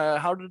happen?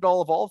 How did it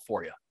all evolve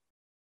for you?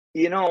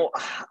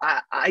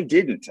 I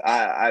didn't.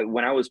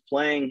 When I was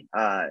playing,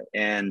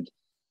 and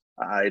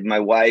my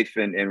wife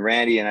and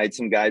Randy and I had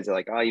some guys that are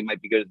like, oh, you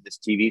might be good at this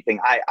TV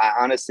thing. I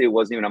honestly, it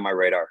wasn't even on my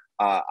radar.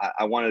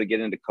 I wanted to get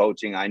into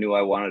coaching. I knew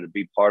I wanted to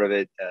be part of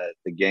it.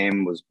 The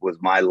game was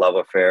my love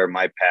affair,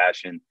 my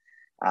passion.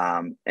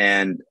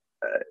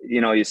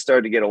 You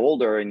start to get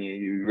older and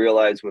you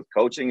realize with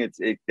coaching,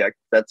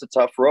 that's a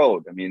tough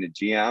road. I mean, a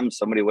GM,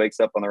 somebody wakes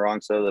up on the wrong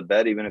side of the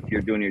bed, even if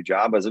you're doing your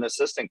job as an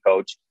assistant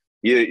coach.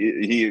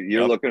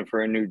 You're looking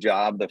for a new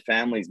job. The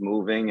family's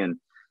moving, and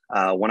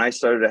when I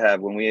started to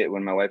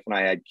when my wife and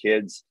I had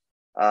kids,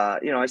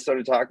 I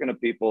started talking to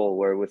people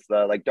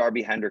like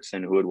Darby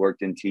Hendrickson, who had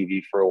worked in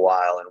TV for a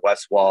while, and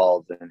Wes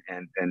Wald,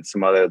 and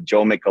some other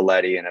Joe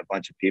Micheletti, and a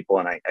bunch of people,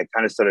 and I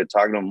kind of started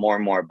talking to them more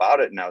and more about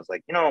it, and I was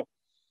like,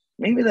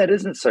 maybe that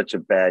isn't such a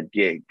bad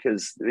gig,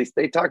 because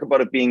they talk about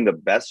it being the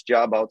best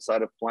job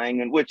outside of playing,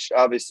 and which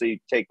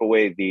obviously take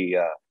away the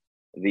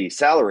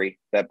salary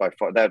that by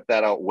far that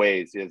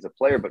outweighs as a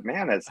player. But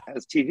man, as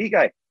TV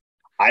guy,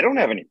 I don't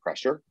have any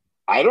pressure.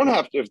 I don't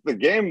have to, if the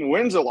game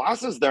wins or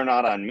losses, they're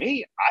not on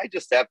me. I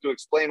just have to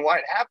explain why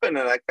it happened.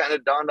 And that kind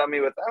of dawned on me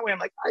with that way. I'm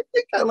like, I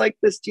think I like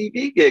this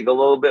TV gig a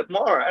little bit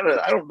more.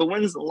 The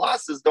wins and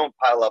losses don't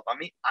pile up on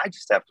me. I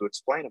just have to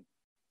explain them.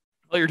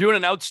 Well, you're doing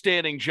an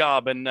outstanding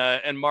job,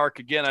 and Mark,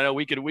 again, I know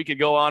we could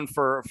go on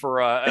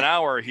for an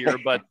hour here,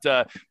 but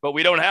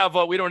we don't have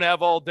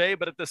all day.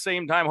 But at the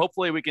same time,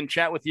 hopefully we can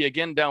chat with you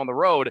again down the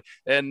road.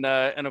 And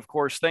of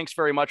course, thanks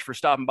very much for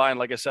stopping by. And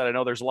like I said, I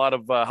know there's a lot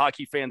of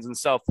hockey fans in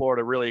South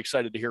Florida really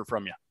excited to hear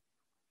from you.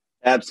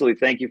 Absolutely,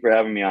 thank you for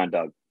having me on,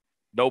 Doug.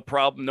 No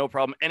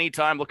problem.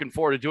 Anytime. Looking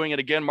forward to doing it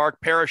again. Mark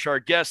Parrish, our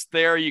guest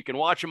there. You can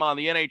watch him on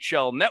the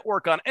NHL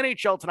Network on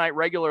NHL Tonight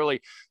regularly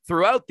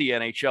throughout the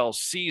NHL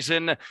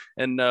season.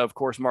 And of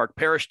course, Mark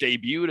Parrish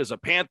debuted as a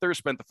Panther,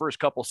 spent the first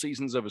couple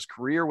seasons of his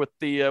career with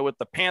the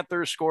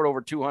Panthers, scored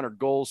over 200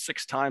 goals,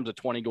 6 times a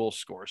 20-goal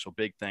score. So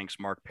big thanks,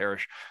 Mark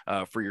Parrish,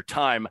 for your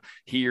time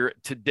here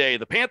today.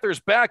 The Panthers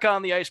back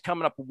on the ice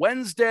coming up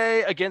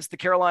Wednesday against the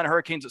Carolina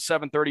Hurricanes at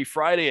 7:30,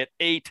 Friday at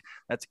 8.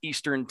 That's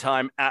Eastern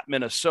time at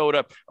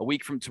Minnesota. A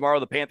week from tomorrow,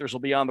 the Panthers will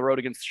be on the road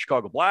against the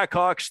Chicago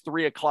Blackhawks.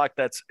 3:00.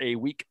 That's a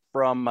week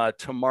from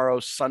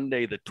tomorrow,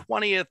 Sunday the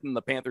 20th, and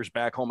the Panthers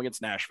back home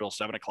against Nashville,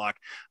 7:00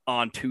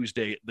 on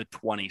Tuesday the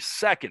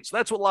 22nd. So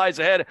that's what lies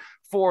ahead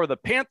for the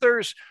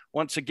Panthers.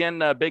 Once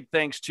again, big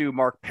thanks to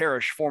Mark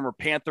Parrish, former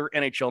Panther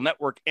NHL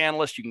Network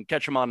analyst. You can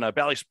catch him on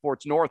Bally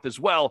Sports North as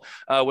well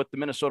with the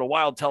Minnesota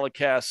Wild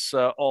telecasts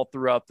all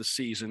throughout the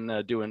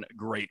season, doing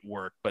great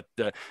work. But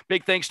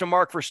big thanks to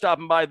Mark for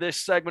stopping by this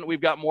segment.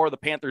 We've got more of the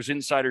Panthers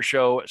Insider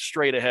Show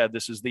straight ahead.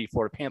 This is the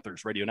Florida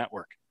Panthers Radio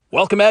Network.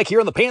 Welcome back here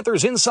on the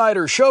Panthers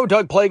Insider Show.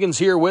 Doug Plagens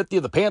here with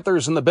you. The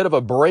Panthers in a bit of a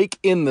break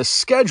in the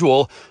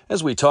schedule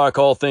as we talk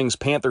all things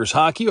Panthers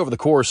hockey over the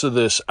course of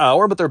this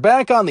hour. But they're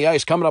back on the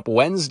ice coming up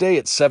Wednesday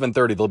at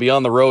 7:30. They'll be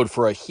on the road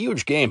for a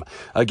huge game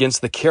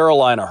against the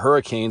Carolina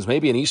Hurricanes,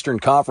 maybe an Eastern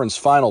Conference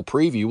final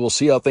preview. We'll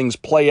see how things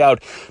play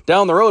out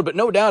down the road. But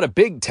no doubt a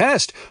big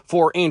test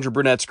for Andrew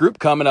Brunette's group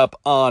coming up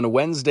on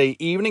Wednesday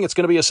evening. It's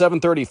going to be a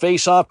 7:30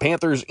 face-off.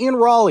 Panthers in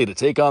Raleigh to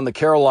take on the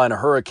Carolina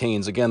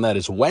Hurricanes. Again, that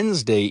is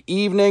Wednesday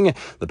evening.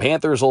 The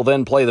Panthers will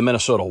then play the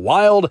Minnesota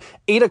Wild,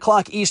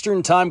 8:00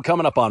 Eastern time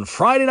coming up on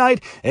Friday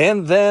night.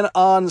 And then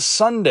on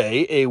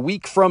Sunday, a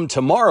week from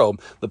tomorrow,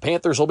 the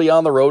Panthers will be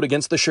on the road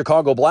against the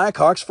Chicago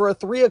Blackhawks for a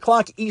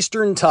 3:00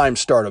 Eastern time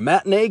start, a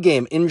matinee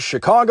game in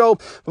Chicago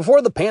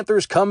before the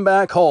Panthers come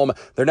back home.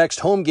 Their next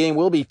home game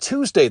will be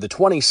Tuesday, the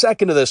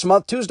 22nd of this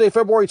month. Tuesday,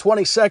 February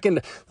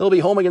 22nd, they'll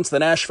be home against the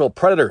Nashville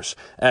Predators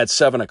at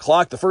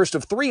 7:00. The first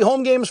of 3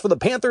 home games for the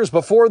Panthers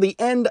before the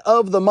end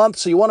of the month.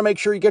 So you want to make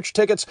sure you get your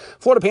tickets.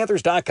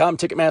 FloridaPanthers.com,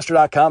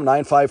 Ticketmaster.com,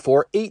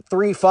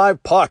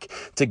 954-835-PUCK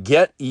to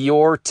get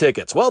your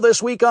tickets. Well,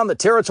 this week on the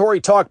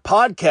Territory Talk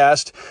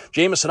podcast,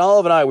 Jameson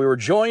Olive and I, we were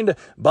joined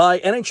by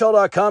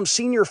NHL.com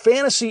senior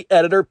fantasy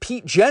editor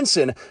Pete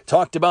Jensen,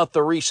 talked about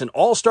the recent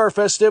All-Star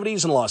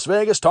festivities in Las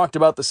Vegas, talked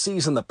about the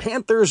season the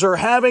Panthers are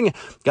having,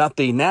 got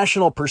the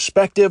national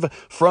perspective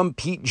from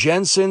Pete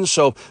Jensen.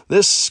 So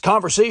this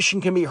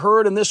conversation can be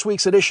heard in this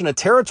week's edition of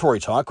Territory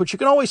Talk, which you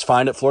can always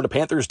find at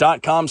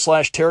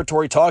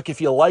FloridaPanthers.com/Territory Talk. If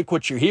you like what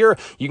Butcher here.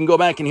 You can go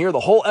back and hear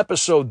the whole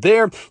episode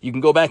there. You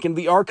can go back into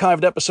the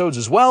archived episodes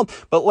as well.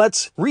 But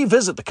let's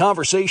revisit the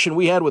conversation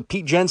we had with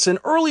Pete Jensen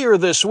earlier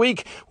this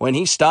week when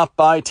he stopped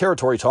by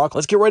Territory Talk.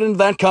 Let's get right into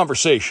that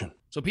conversation.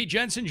 So Pete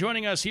Jensen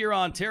joining us here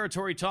on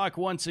Territory Talk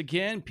once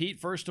again. Pete,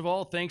 first of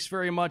all, thanks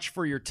very much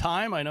for your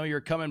time. I know you're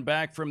coming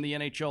back from the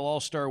NHL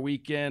All-Star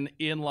Weekend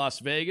in Las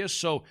Vegas,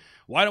 so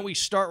why don't we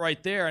start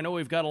right there? I know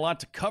we've got a lot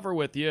to cover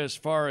with you as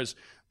far as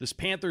this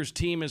Panthers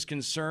team is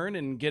concerned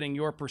and getting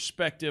your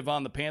perspective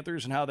on the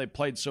Panthers and how they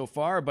played so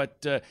far,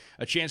 but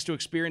a chance to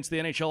experience the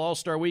NHL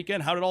All-Star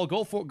Weekend. How did it all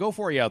go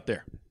for you out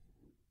there?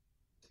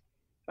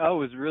 Oh, it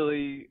was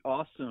really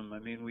awesome. I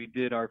mean, we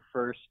did our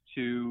first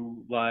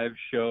 2 live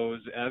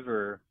shows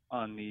ever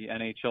on the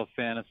NHL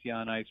Fantasy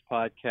on Ice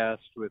podcast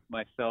with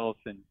myself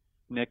and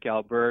Nick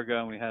Alberga,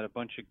 and we had a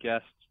bunch of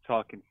guests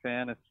talking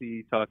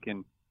fantasy,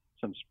 talking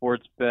some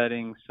sports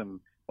betting, some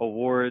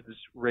awards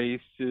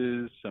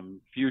races, some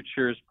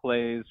futures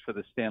plays for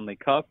the Stanley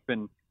Cup.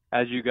 And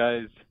as you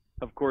guys,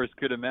 of course,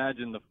 could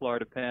imagine, the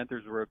Florida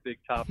Panthers were a big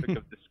topic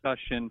of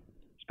discussion,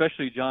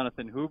 especially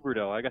Jonathan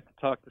Huberdeau. I got to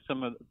talk to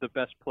some of the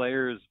best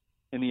players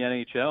in the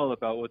NHL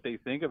about what they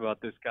think about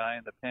this guy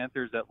and the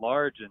Panthers at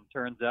large. And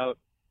turns out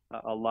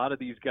a lot of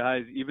these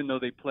guys, even though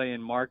they play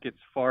in markets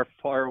far,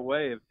 far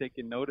away, have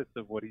taken notice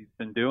of what he's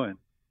been doing.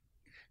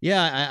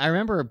 Yeah, I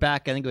remember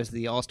back, I think it was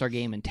the All-Star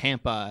game in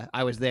Tampa,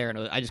 I was there, and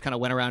I just kind of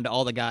went around to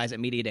all the guys at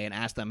Media Day and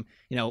asked them,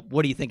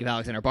 what do you think of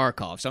Alexander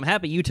Barkov? So I'm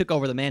happy you took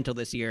over the mantle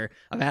this year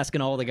of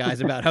asking all the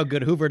guys about how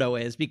good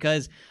Huberdeau is,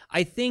 because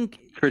I think,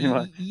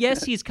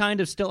 yes, he's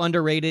kind of still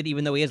underrated,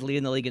 even though he is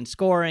leading the league in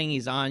scoring.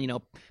 He's on,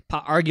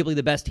 arguably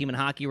the best team in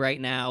hockey right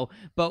now.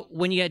 But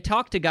when you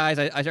talk to guys,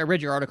 I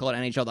read your article at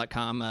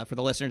NHL.com. For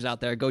the listeners out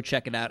there, go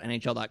check it out,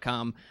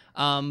 NHL.com.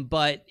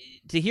 But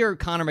to hear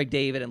Connor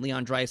McDavid and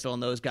Leon Draisaitl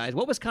and those guys,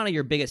 what was kind of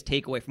your biggest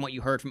takeaway from what you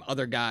heard from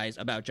other guys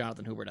about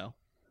Jonathan Huberdeau?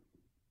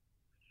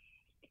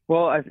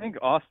 Well, I think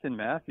Austin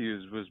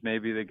Matthews was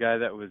maybe the guy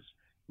that was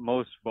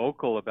most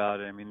vocal about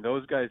it. I mean,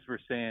 those guys were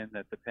saying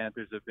that the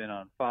Panthers have been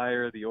on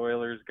fire, the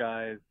Oilers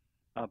guys,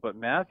 but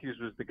Matthews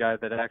was the guy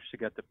that actually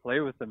got to play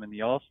with them in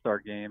the All-Star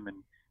game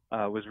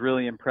and was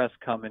really impressed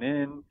coming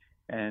in.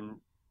 And,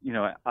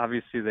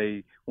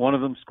 obviously one of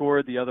them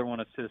scored, the other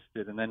one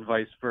assisted, and then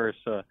vice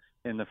versa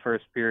in the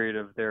first period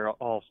of their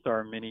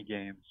All-Star mini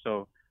game.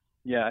 So,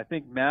 yeah, I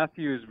think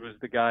Matthews was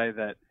the guy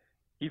that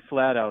he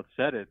flat out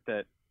said it,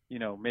 that,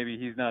 maybe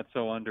he's not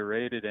so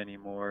underrated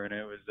anymore. And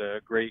it was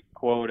a great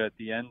quote at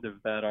the end of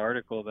that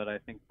article that I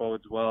think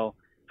bodes well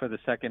for the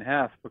second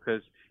half,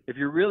 because if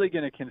you're really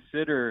going to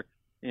consider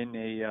in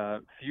a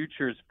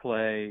futures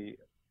play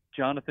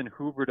Jonathan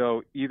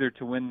Huberdeau either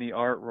to win the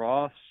Art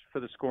Ross for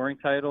the scoring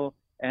title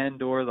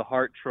and or the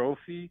Hart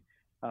Trophy,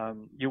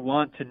 you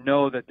want to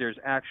know that there's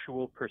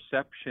actual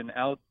perception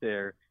out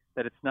there,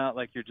 that it's not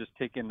like you're just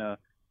taking a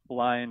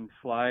blind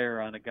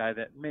flyer on a guy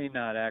that may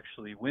not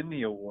actually win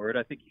the award.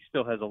 I think he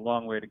still has a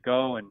long way to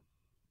go, and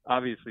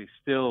obviously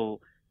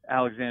still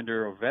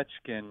Alexander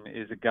Ovechkin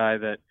is a guy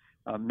that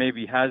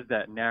maybe has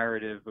that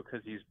narrative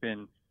because he's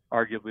been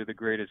arguably the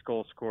greatest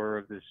goal scorer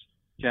of this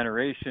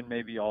generation,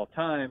 maybe all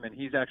time, and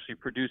he's actually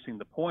producing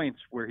the points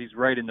where he's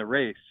right in the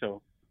race.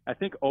 So I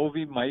think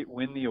Ovi might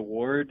win the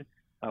award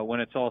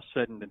when it's all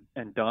said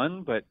and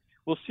done, but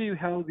we'll see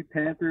how the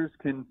Panthers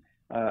can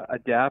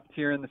adapt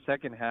here in the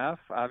second half.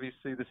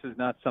 Obviously, this is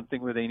not something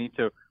where they need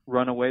to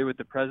run away with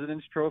the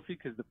President's Trophy,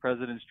 because the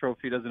President's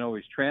Trophy doesn't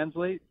always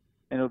translate,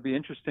 and it'll be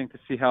interesting to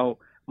see how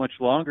much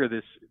longer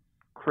this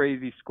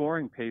crazy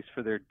scoring pace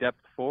for their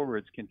depth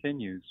forwards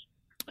continues.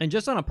 And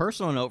just on a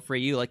personal note for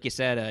you, like you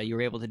said, you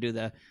were able to do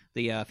the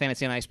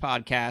Fantasy on Ice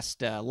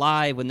podcast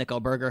live with Nick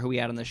Alberga, who we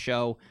had on the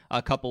show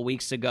a couple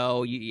weeks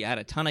ago. You had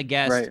a ton of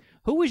guests. Right.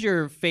 Who was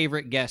your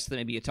favorite guest that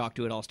maybe you talked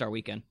to at All-Star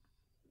Weekend?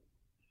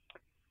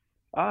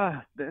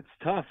 That's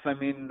tough. I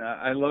mean,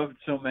 I loved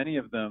so many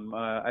of them.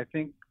 I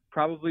think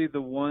probably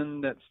the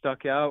one that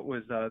stuck out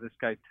was this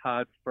guy,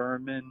 Todd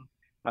Furman.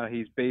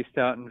 He's based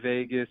out in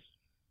Vegas.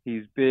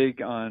 He's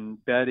big on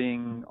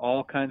betting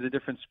all kinds of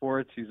different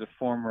sports. He's a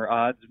former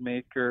odds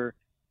maker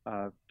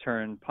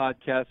turned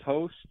podcast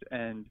host.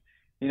 And,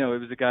 it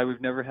was a guy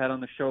we've never had on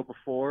the show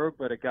before,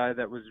 but a guy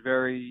that was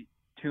very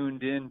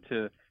tuned in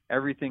to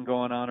everything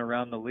going on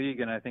around the league.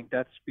 And I think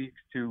that speaks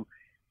to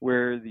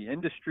where the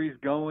industry's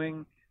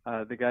going.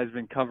 The guy's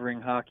been covering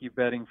hockey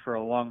betting for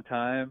a long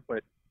time,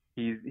 but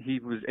he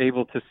was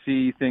able to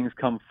see things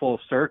come full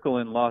circle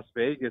in Las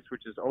Vegas,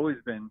 which has always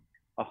been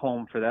a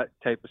home for that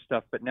type of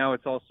stuff. But now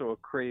it's also a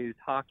crazed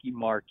hockey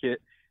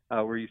market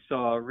where you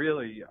saw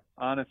really,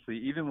 honestly,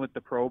 even with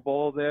the Pro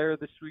Bowl there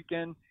this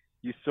weekend,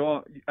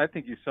 I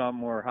think you saw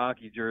more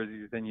hockey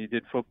jerseys than you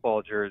did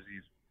football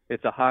jerseys.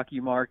 It's a hockey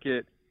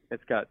market.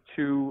 It's got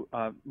 2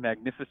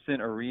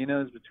 magnificent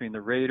arenas between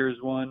the Raiders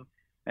one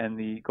and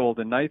the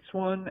Golden Knights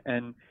one.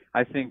 And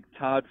I think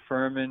Todd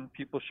Furman,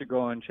 people should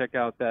go and check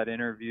out that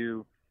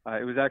interview.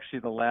 It was actually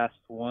the last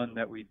one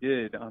that we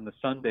did on the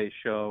Sunday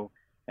show.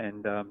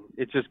 And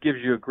it just gives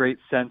you a great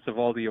sense of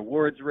all the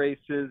awards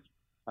races.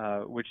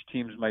 which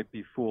teams might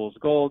be fool's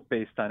gold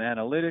based on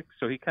analytics.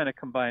 So he kind of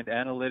combined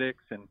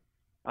analytics and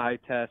eye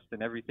test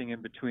and everything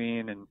in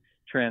between and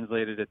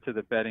translated it to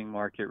the betting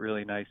market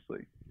really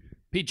nicely.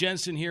 Pete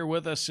Jensen here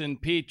with us.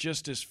 And Pete,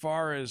 just as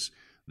far as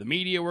the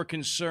media were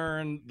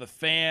concerned, the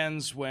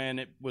fans, when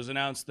it was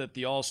announced that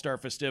the All-Star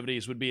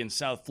festivities would be in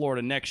South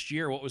Florida next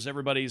year, what was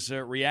everybody's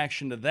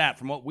reaction to that?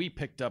 From what we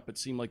picked up, it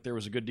seemed like there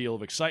was a good deal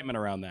of excitement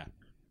around that.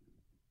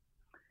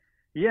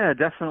 Yeah,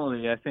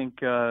 definitely. I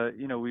think,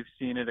 we've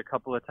seen it a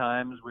couple of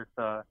times with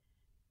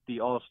the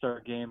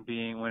All-Star game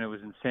being when it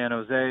was in San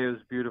Jose. It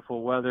was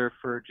beautiful weather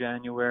for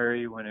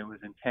January. When it was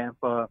in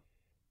Tampa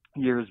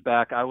years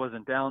back, I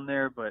wasn't down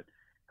there, but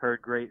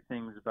heard great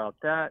things about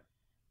that.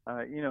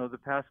 The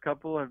past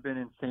couple have been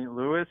in St.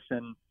 Louis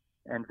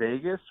and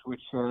Vegas,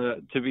 which,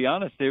 to be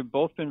honest, they've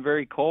both been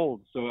very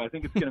cold. So I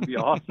think it's going to be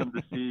awesome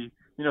to see.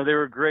 They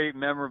were great,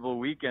 memorable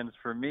weekends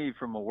for me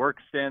from a work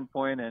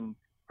standpoint and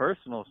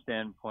personal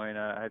standpoint.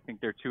 I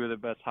think they're two of the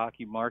best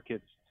hockey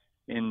markets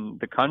in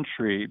the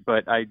country.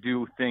 But I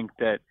do think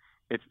that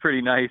it's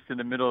pretty nice in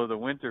the middle of the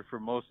winter for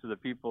most of the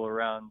people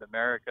around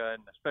America,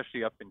 and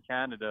especially up in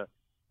Canada,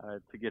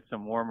 to get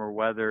some warmer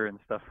weather and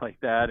stuff like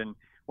that. And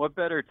what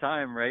better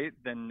time, right,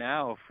 than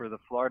now for the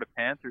Florida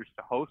Panthers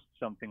to host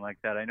something like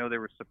that? I know they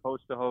were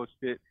supposed to host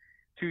it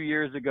 2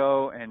 years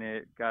ago, and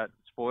it got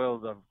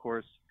spoiled, of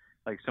course,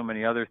 like so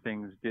many other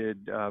things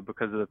did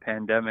because of the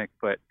pandemic.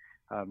 But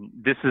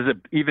this is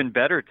an even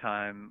better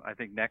time, I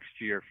think,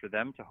 next year for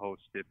them to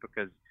host it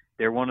because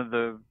they're one of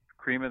the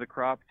cream of the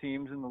crop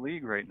teams in the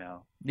league right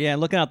now. Yeah,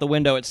 looking out the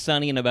window, it's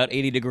sunny and about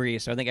 80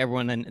 degrees, so I think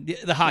everyone in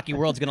the hockey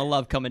world's going to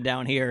love coming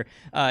down here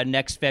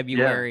next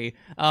February.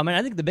 Yeah. And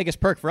I think the biggest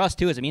perk for us,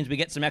 too, is it means we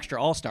get some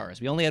extra All-Stars.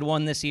 We only had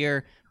one this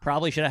year.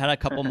 Probably should have had a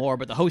couple more,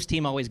 but the host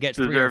team always gets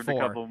 3 or 4.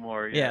 A couple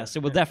more, yeah, so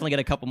we'll definitely get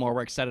a couple more.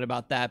 We're excited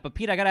about that. But,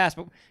 Pete, I got to ask,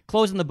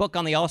 closing the book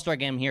on the All-Star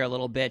game here a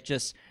little bit,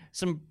 just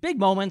some big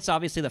moments.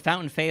 Obviously, the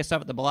fountain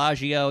face-off at the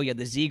Bellagio. You had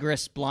the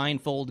Zegras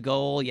blindfold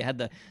goal. You had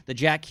the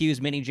Jack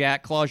Hughes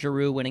mini-jack, Claude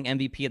Giroux winning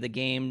MVP of the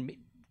game.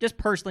 Just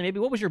personally,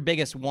 maybe what was your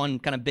biggest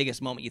moment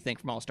you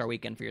think from All-Star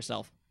Weekend for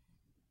yourself?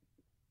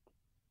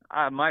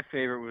 My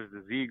favorite was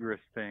the Zegras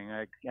thing.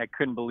 I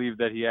couldn't believe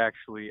that he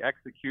actually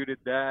executed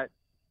that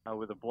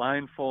with a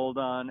blindfold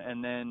on,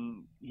 and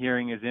then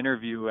hearing his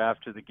interview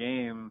after the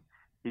game,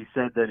 he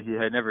said that he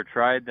had never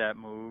tried that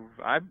move.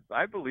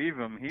 I believe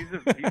him. He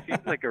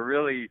seems like a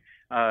really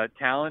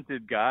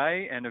talented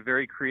guy and a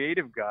very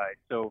creative guy.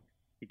 So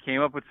he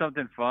came up with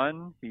something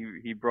fun.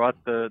 He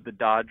brought the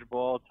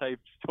dodgeball type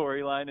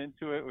storyline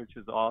into it, which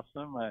is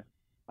awesome.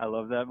 I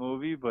love that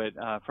movie. But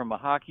from a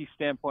hockey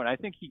standpoint, I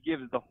think he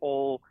gives the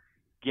whole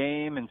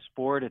game and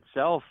sport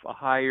itself a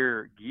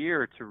higher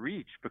gear to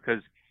reach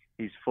because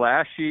he's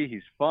flashy,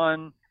 he's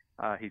fun,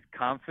 he's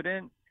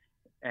confident,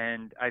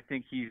 and I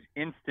think he's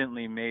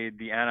instantly made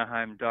the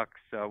Anaheim Ducks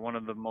one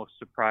of the most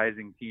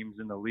surprising teams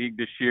in the league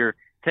this year,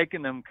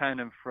 taking them kind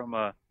of from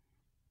a,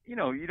 you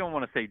don't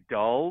want to say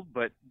dull,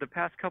 but the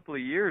past couple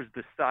of years,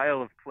 the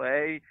style of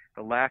play,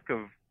 the lack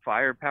of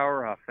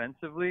firepower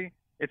offensively,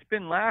 it's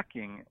been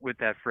lacking with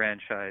that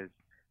franchise.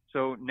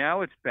 So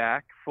now it's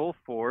back full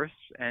force,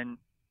 and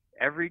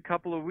every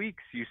couple of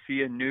weeks you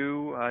see a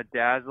new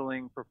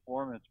dazzling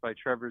performance by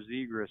Trevor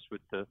Zegras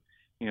with the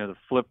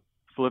flip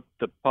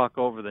the puck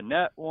over the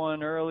net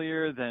one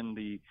earlier, then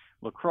the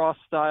lacrosse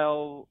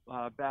style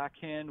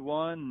backhand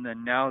one, and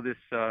then now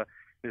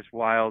this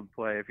wild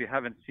play. If you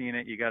haven't seen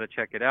it, you got to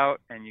check it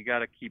out, and you got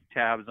to keep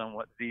tabs on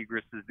what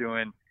Zegras is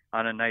doing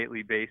on a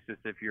nightly basis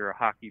if you're a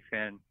hockey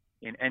fan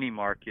in any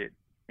market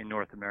in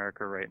North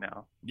America right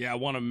now. Yeah,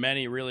 one of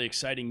many really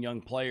exciting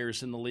young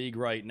players in the league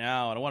right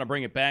now. And I want to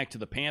bring it back to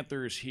the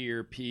Panthers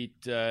here,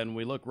 Pete. And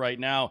we look right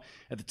now,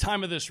 at the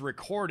time of this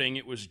recording,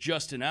 it was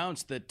just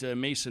announced that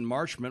Mason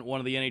Marchment,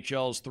 one of the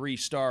NHL's 3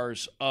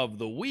 stars of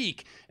the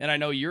week. And I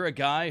know you're a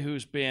guy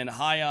who's been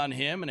high on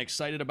him and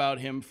excited about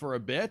him for a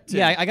bit.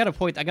 Yeah, I got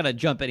to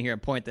jump in here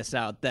and point this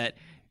out that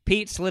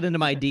Pete slid into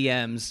my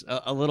DMs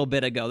a little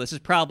bit ago. This is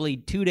probably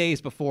 2 days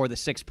before the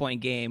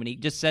 6-point game, and he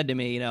just said to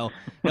me,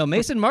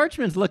 Mason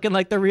Marchment's looking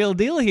like the real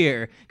deal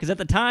here. Because at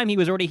the time, he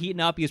was already heating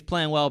up. He was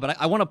playing well.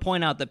 But I want to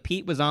point out that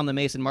Pete was on the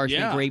Mason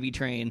Marchment gravy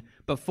train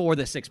before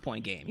the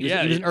 6-point game. He was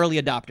an early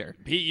adopter.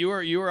 Pete, you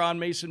were on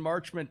Mason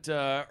Marchment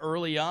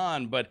early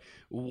on, but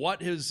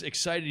what has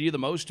excited you the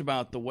most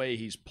about the way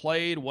he's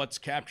played? What's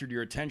captured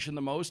your attention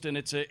the most? And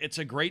it's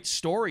a great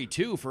story,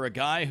 too, for a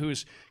guy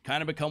who's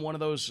kind of become one of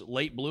those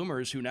late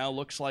bloomers who now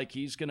looks like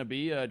he's going to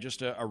be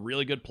just a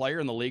really good player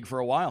in the league for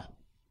a while.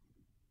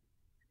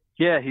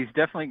 Yeah, he's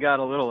definitely got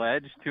a little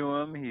edge to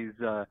him. He's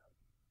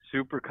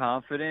super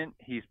confident.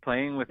 He's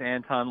playing with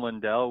Anton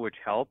Lundell, which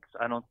helps.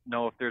 I don't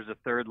know if there's a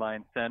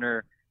third-line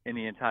center in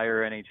the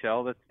entire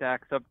NHL that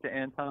stacks up to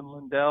Anton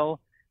Lundell,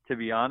 to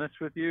be honest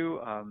with you.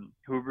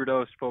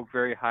 Huberdeau spoke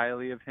very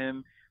highly of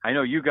him. I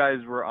know you guys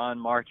were on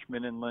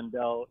Marchment and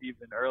Lundell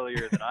even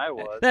earlier than I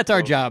was. That's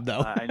our job,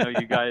 though. I know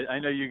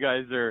you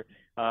guys are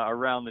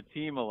around the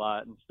team a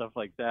lot and stuff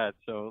like that.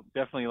 So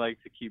definitely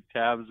like to keep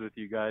tabs with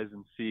you guys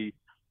and see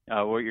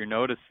what you're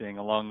noticing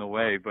along the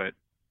way. But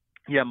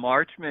yeah,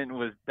 Marchment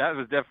was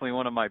definitely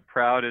one of my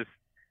proudest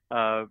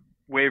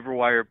waiver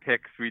wire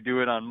picks. We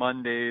do it on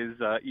Mondays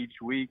each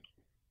week,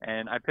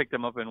 and I picked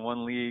him up in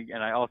one league,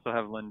 and I also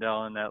have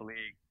Lindell in that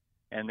league,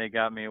 and they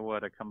got me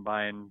a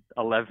combined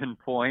 11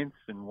 points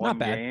in one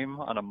game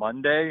on a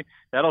Monday.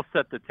 That'll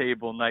set the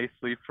table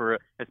nicely for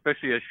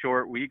especially a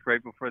short week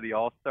right before the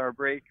All-Star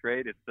break,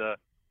 right? It's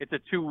a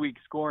 2-week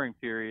scoring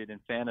period in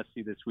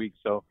fantasy this week,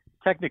 so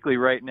technically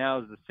right now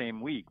is the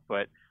same week,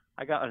 but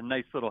I got a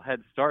nice little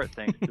head start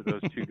thanks to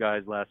those two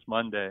guys last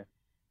Monday.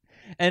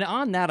 And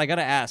on that, I got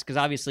to ask, because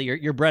obviously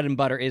your bread and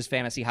butter is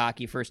fantasy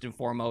hockey first and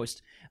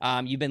foremost.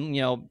 You've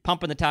been,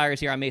 pumping the tires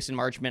here on Mason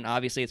Marchment.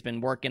 Obviously, it's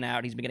been working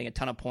out. He's been getting a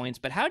ton of points.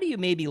 But how do you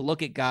maybe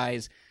look at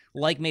guys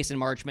like Mason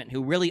Marchment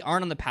who really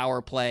aren't on the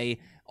power play,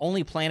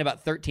 only playing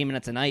about 13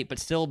 minutes a night, but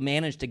still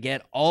manage to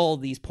get all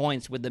these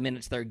points with the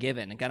minutes they're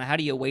given? And kind of how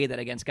do you weigh that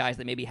against guys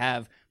that maybe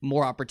have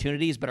more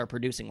opportunities but are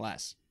producing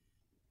less?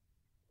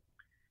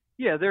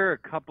 Yeah, there are a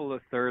couple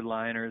of third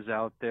liners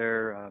out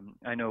there.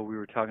 I know we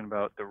were talking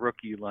about the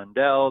rookie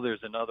Lundell.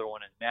 There's another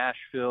one in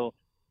Nashville,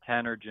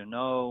 Tanner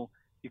Jeannot.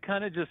 You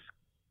kind of just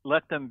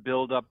let them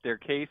build up their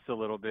case a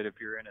little bit if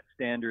you're in a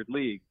standard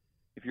league.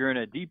 If you're in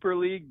a deeper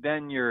league,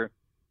 then you're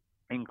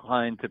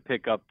inclined to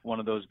pick up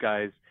one of those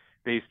guys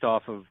based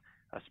off of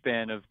a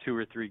span of 2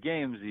 or 3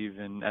 games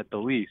even at the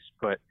least.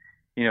 But,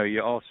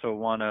 you also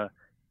want to,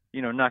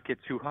 not get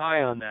too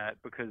high on that,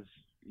 because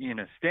in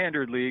a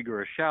standard league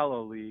or a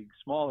shallow league,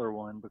 smaller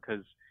one,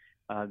 because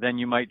then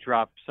you might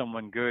drop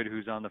someone good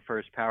who's on the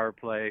first power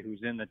play, who's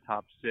in the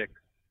top 6,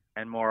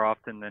 and more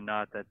often than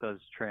not, that does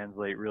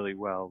translate really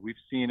well. We've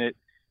seen it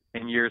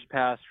in years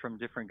past from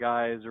different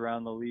guys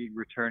around the league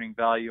returning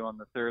value on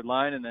the third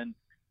line, and then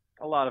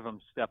a lot of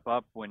them step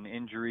up when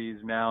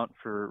injuries mount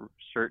for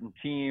certain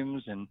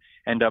teams and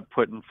end up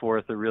putting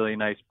forth a really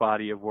nice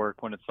body of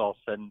work when it's all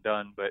said and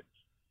done. But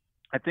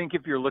I think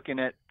if you're looking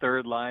at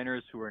third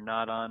liners who are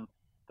not on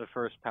the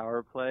first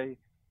power play,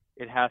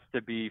 it has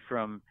to be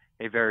from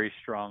a very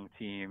strong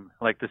team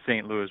like the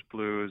St. Louis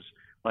Blues,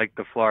 like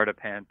the Florida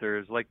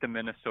Panthers, like the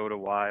Minnesota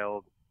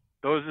Wild.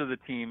 Those are the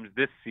teams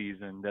this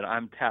season that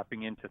I'm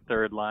tapping into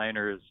third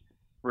liners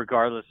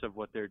regardless of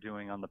what they're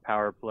doing on the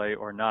power play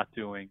or not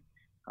doing,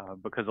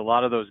 because a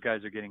lot of those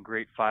guys are getting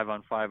great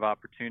 5-on-5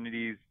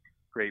 opportunities,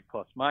 great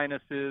plus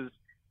minuses,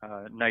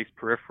 nice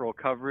peripheral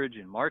coverage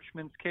in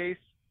Marchment's case,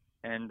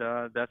 and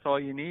that's all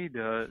you need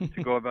to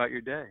go about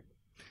your day.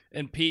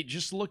 And Pete,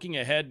 just looking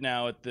ahead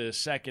now at the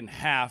second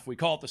half, we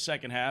call it the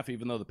second half,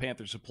 even though the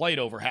Panthers have played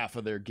over half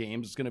of their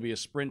games. It's going to be a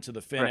sprint to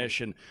the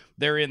finish, right. And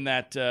they're in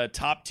that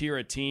top tier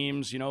of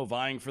teams,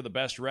 vying for the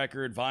best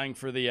record, vying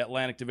for the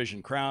Atlantic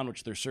Division crown,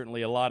 which there's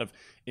certainly a lot of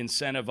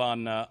incentive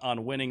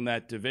on winning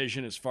that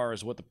division as far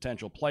as what the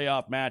potential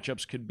playoff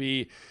matchups could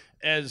be.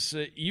 As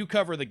you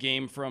cover the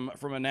game from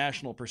a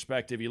national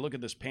perspective, you look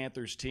at this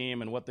Panthers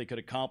team and what they could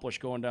accomplish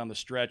going down the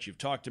stretch. You've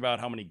talked about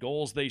how many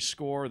goals they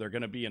score. They're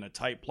going to be in a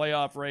tight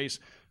playoff race.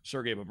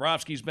 Sergei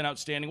Bobrovsky's been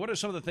outstanding. What are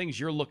some of the things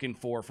you're looking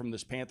for from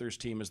this Panthers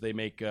team as they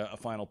make a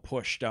final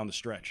push down the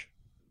stretch?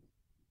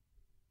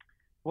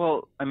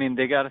 Well,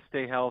 they got to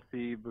stay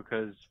healthy,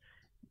 because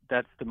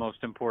that's the most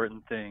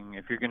important thing.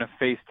 If you're going to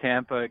face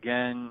Tampa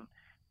again,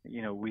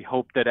 we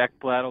hope that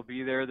Ekblad will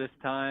be there this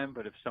time,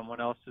 but if someone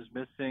else is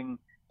missing,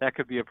 that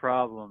could be a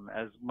problem.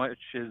 As much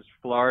as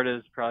Florida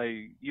is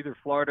probably either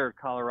Florida or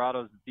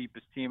Colorado is the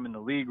deepest team in the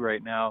league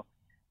right now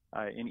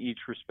in each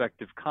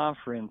respective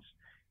conference,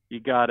 you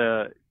got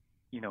to,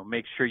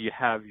 make sure you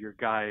have your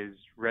guys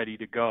ready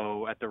to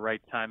go at the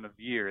right time of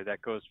year.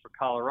 That goes for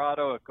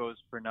Colorado. It goes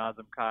for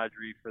Nazem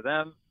Kadri for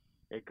them.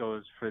 It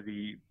goes for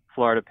the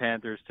Florida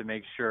Panthers to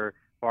make sure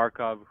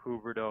Barkov,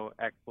 Huberdeau,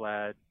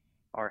 Ekblad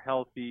are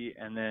healthy,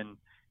 and then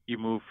you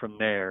move from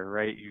there,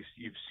 right?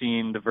 You've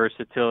seen the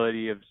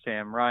versatility of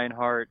Sam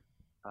Reinhart.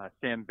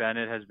 Sam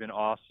Bennett has been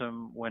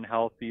awesome when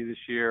healthy this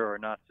year or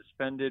not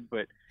suspended,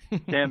 but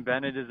Sam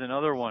Bennett is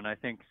another one. I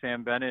think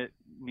Sam Bennett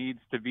needs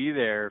to be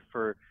there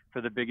for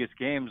the biggest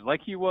games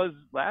like he was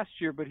last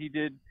year, but he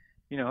did,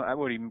 he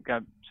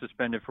got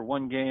suspended for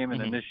 1 game,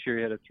 and then this year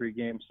he had a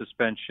 3-game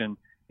suspension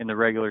in the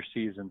regular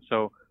season.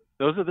 So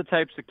those are the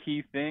types of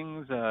key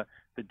things, the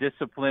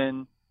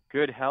discipline,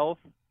 good health.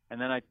 And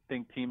then I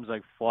think teams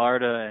like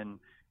Florida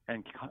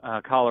and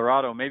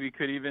Colorado maybe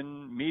could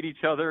even meet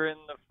each other in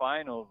the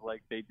finals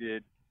like they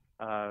did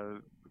a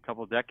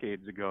couple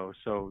decades ago.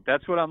 So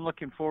that's what I'm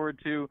looking forward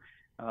to,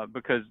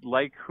 because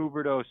like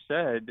Huberdeau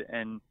said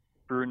and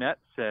Brunette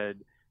said,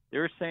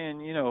 they're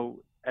saying,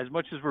 as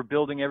much as we're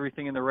building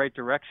everything in the right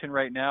direction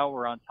right now,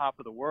 we're on top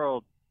of the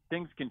world,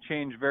 things can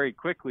change very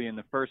quickly in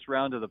the first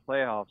round of the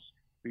playoffs.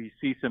 We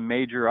see some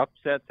major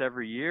upsets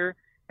every year,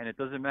 and it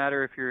doesn't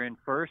matter if you're in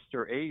first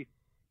or eighth.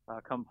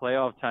 Come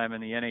playoff time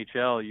in the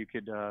NHL, you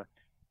could,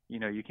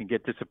 you can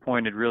get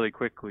disappointed really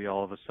quickly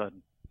all of a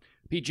sudden.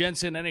 Pete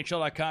Jensen,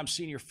 NHL.com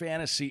senior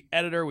fantasy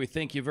editor. We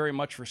thank you very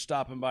much for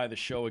stopping by the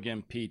show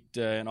again, Pete,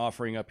 and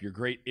offering up your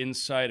great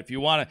insight. If you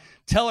want to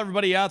tell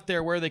everybody out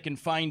there where they can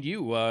find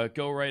you,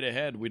 go right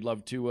ahead. We'd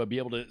love to be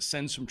able to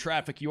send some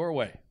traffic your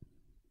way.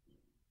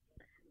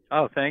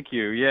 Oh, thank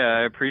you. Yeah,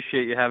 I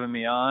appreciate you having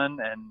me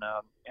on. And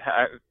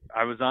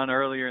I was on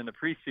earlier in the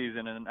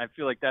preseason, and I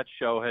feel like that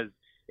show has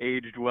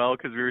aged well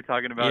because we were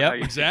talking about how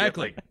you get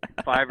like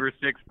 5 or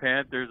 6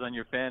 Panthers on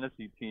your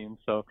fantasy team.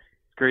 So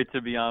it's great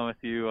to be on with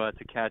you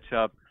to catch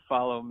up.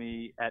 Follow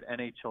me at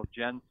NHL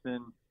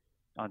Jensen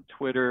on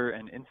Twitter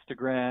and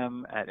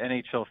Instagram, at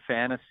NHL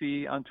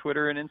Fantasy on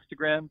Twitter and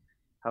Instagram.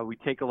 We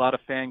take a lot of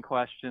fan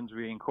questions.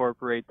 We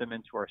incorporate them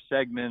into our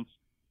segments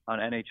on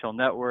NHL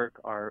Network,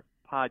 our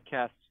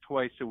podcasts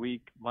twice a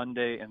week,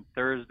 Monday and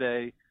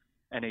Thursday,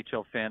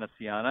 NHL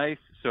Fantasy on Ice.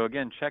 So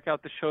again, check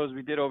out the shows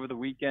we did over the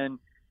weekend,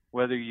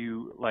 whether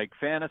you like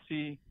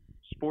fantasy,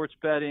 sports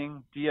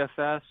betting,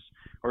 DFS,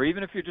 or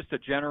even if you're just a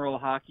general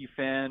hockey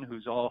fan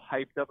who's all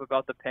hyped up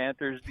about the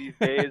Panthers these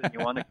days and you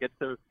want to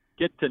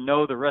get to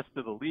know the rest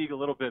of the league a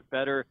little bit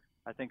better,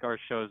 I think our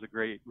show is a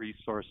great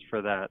resource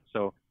for that.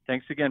 So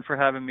thanks again for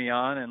having me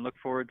on, and look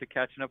forward to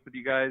catching up with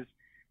you guys.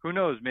 Who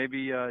knows,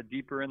 maybe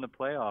deeper in the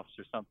playoffs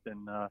or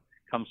something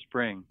come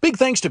spring. Big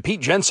thanks to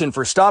Pete Jensen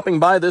for stopping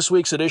by this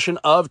week's edition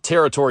of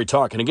Territory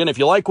Talk. And again, if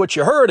you like what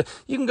you heard,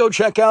 you can go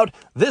check out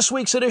this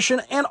week's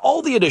edition and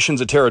all the editions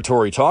of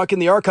Territory Talk in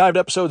the archived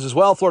episodes as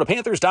well.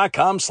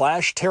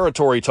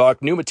 FloridaPanthers.com/Territory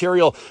Talk. New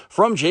material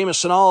from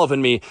Jameson Olive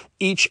and me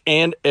each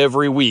and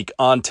every week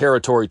on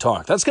Territory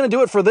Talk. That's going to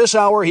do it for this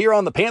hour here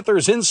on the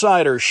Panthers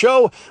Insider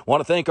Show.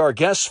 Want to thank our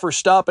guests for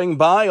stopping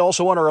by.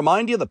 Also want to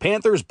remind you the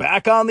Panthers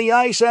back on the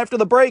ice after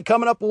the break,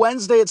 coming up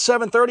Wednesday at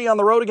 7:30 on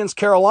the road against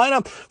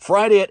Carolina.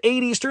 Friday at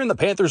 8 Eastern, the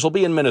Panthers will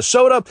be in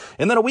Minnesota.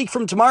 And then a week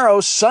from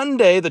tomorrow,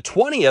 Sunday the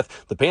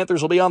 20th, the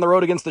Panthers will be on the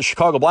road against the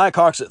Chicago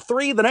Blackhawks at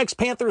 3. The next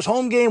Panthers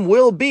home game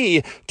will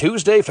be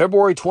Tuesday,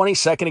 February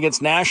 22nd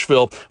against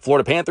Nashville.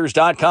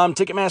 FloridaPanthers.com,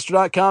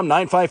 Ticketmaster.com,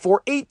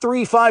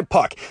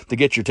 954-835-PUCK to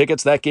get your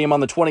tickets. That game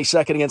on the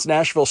 22nd against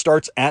Nashville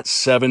starts at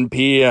 7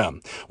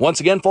 p.m. Once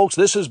again, folks,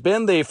 this has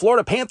been the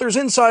Florida Panthers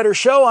Insider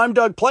Show. I'm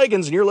Doug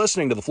Plagans, and you're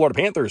listening to the Florida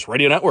Panthers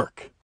Radio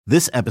Network.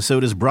 This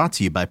episode is brought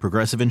to you by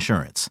Progressive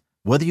Insurance.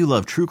 Whether you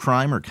love true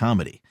crime or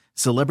comedy,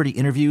 celebrity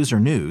interviews or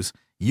news,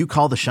 you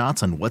call the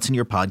shots on what's in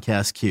your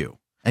podcast queue.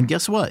 And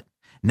guess what?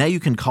 Now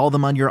you can call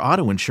them on your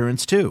auto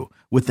insurance too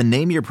with the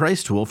Name Your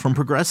Price tool from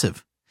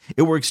Progressive.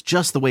 It works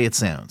just the way it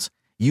sounds.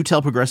 You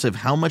tell Progressive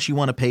how much you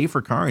want to pay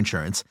for car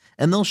insurance,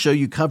 and they'll show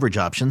you coverage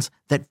options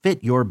that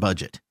fit your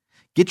budget.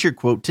 Get your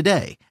quote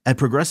today at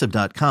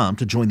Progressive.com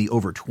to join the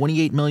over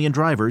 28 million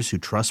drivers who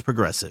trust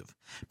Progressive.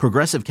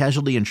 Progressive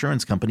Casualty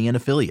Insurance Company and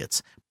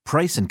Affiliates.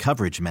 Price and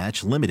coverage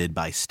match limited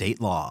by state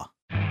law.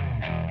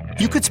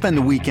 You could spend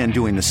the weekend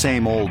doing the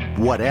same old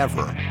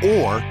whatever,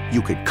 or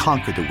you could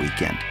conquer the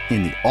weekend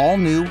in the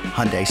all-new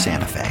Hyundai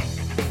Santa Fe.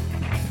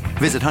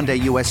 Visit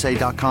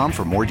HyundaiUSA.com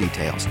for more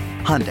details.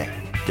 Hyundai,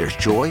 there's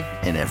joy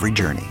in every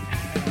journey.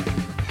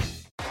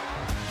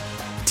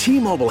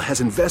 T-Mobile has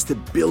invested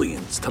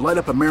billions to light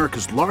up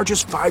America's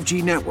largest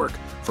 5G network,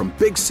 from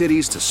big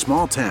cities to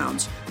small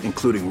towns,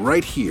 including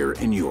right here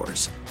in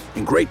yours.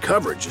 And great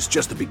coverage is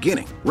just the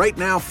beginning. Right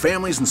now,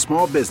 families and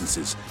small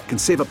businesses can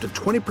save up to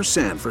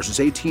 20% versus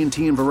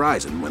AT&T and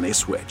Verizon when they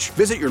switch.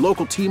 Visit your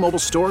local T-Mobile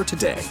store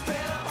today.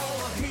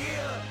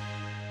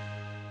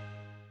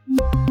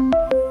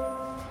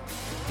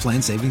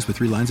 Plan savings with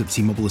 3 lines of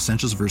T-Mobile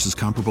Essentials versus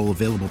comparable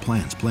available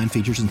plans. Plan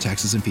features and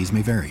taxes and fees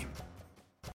may vary.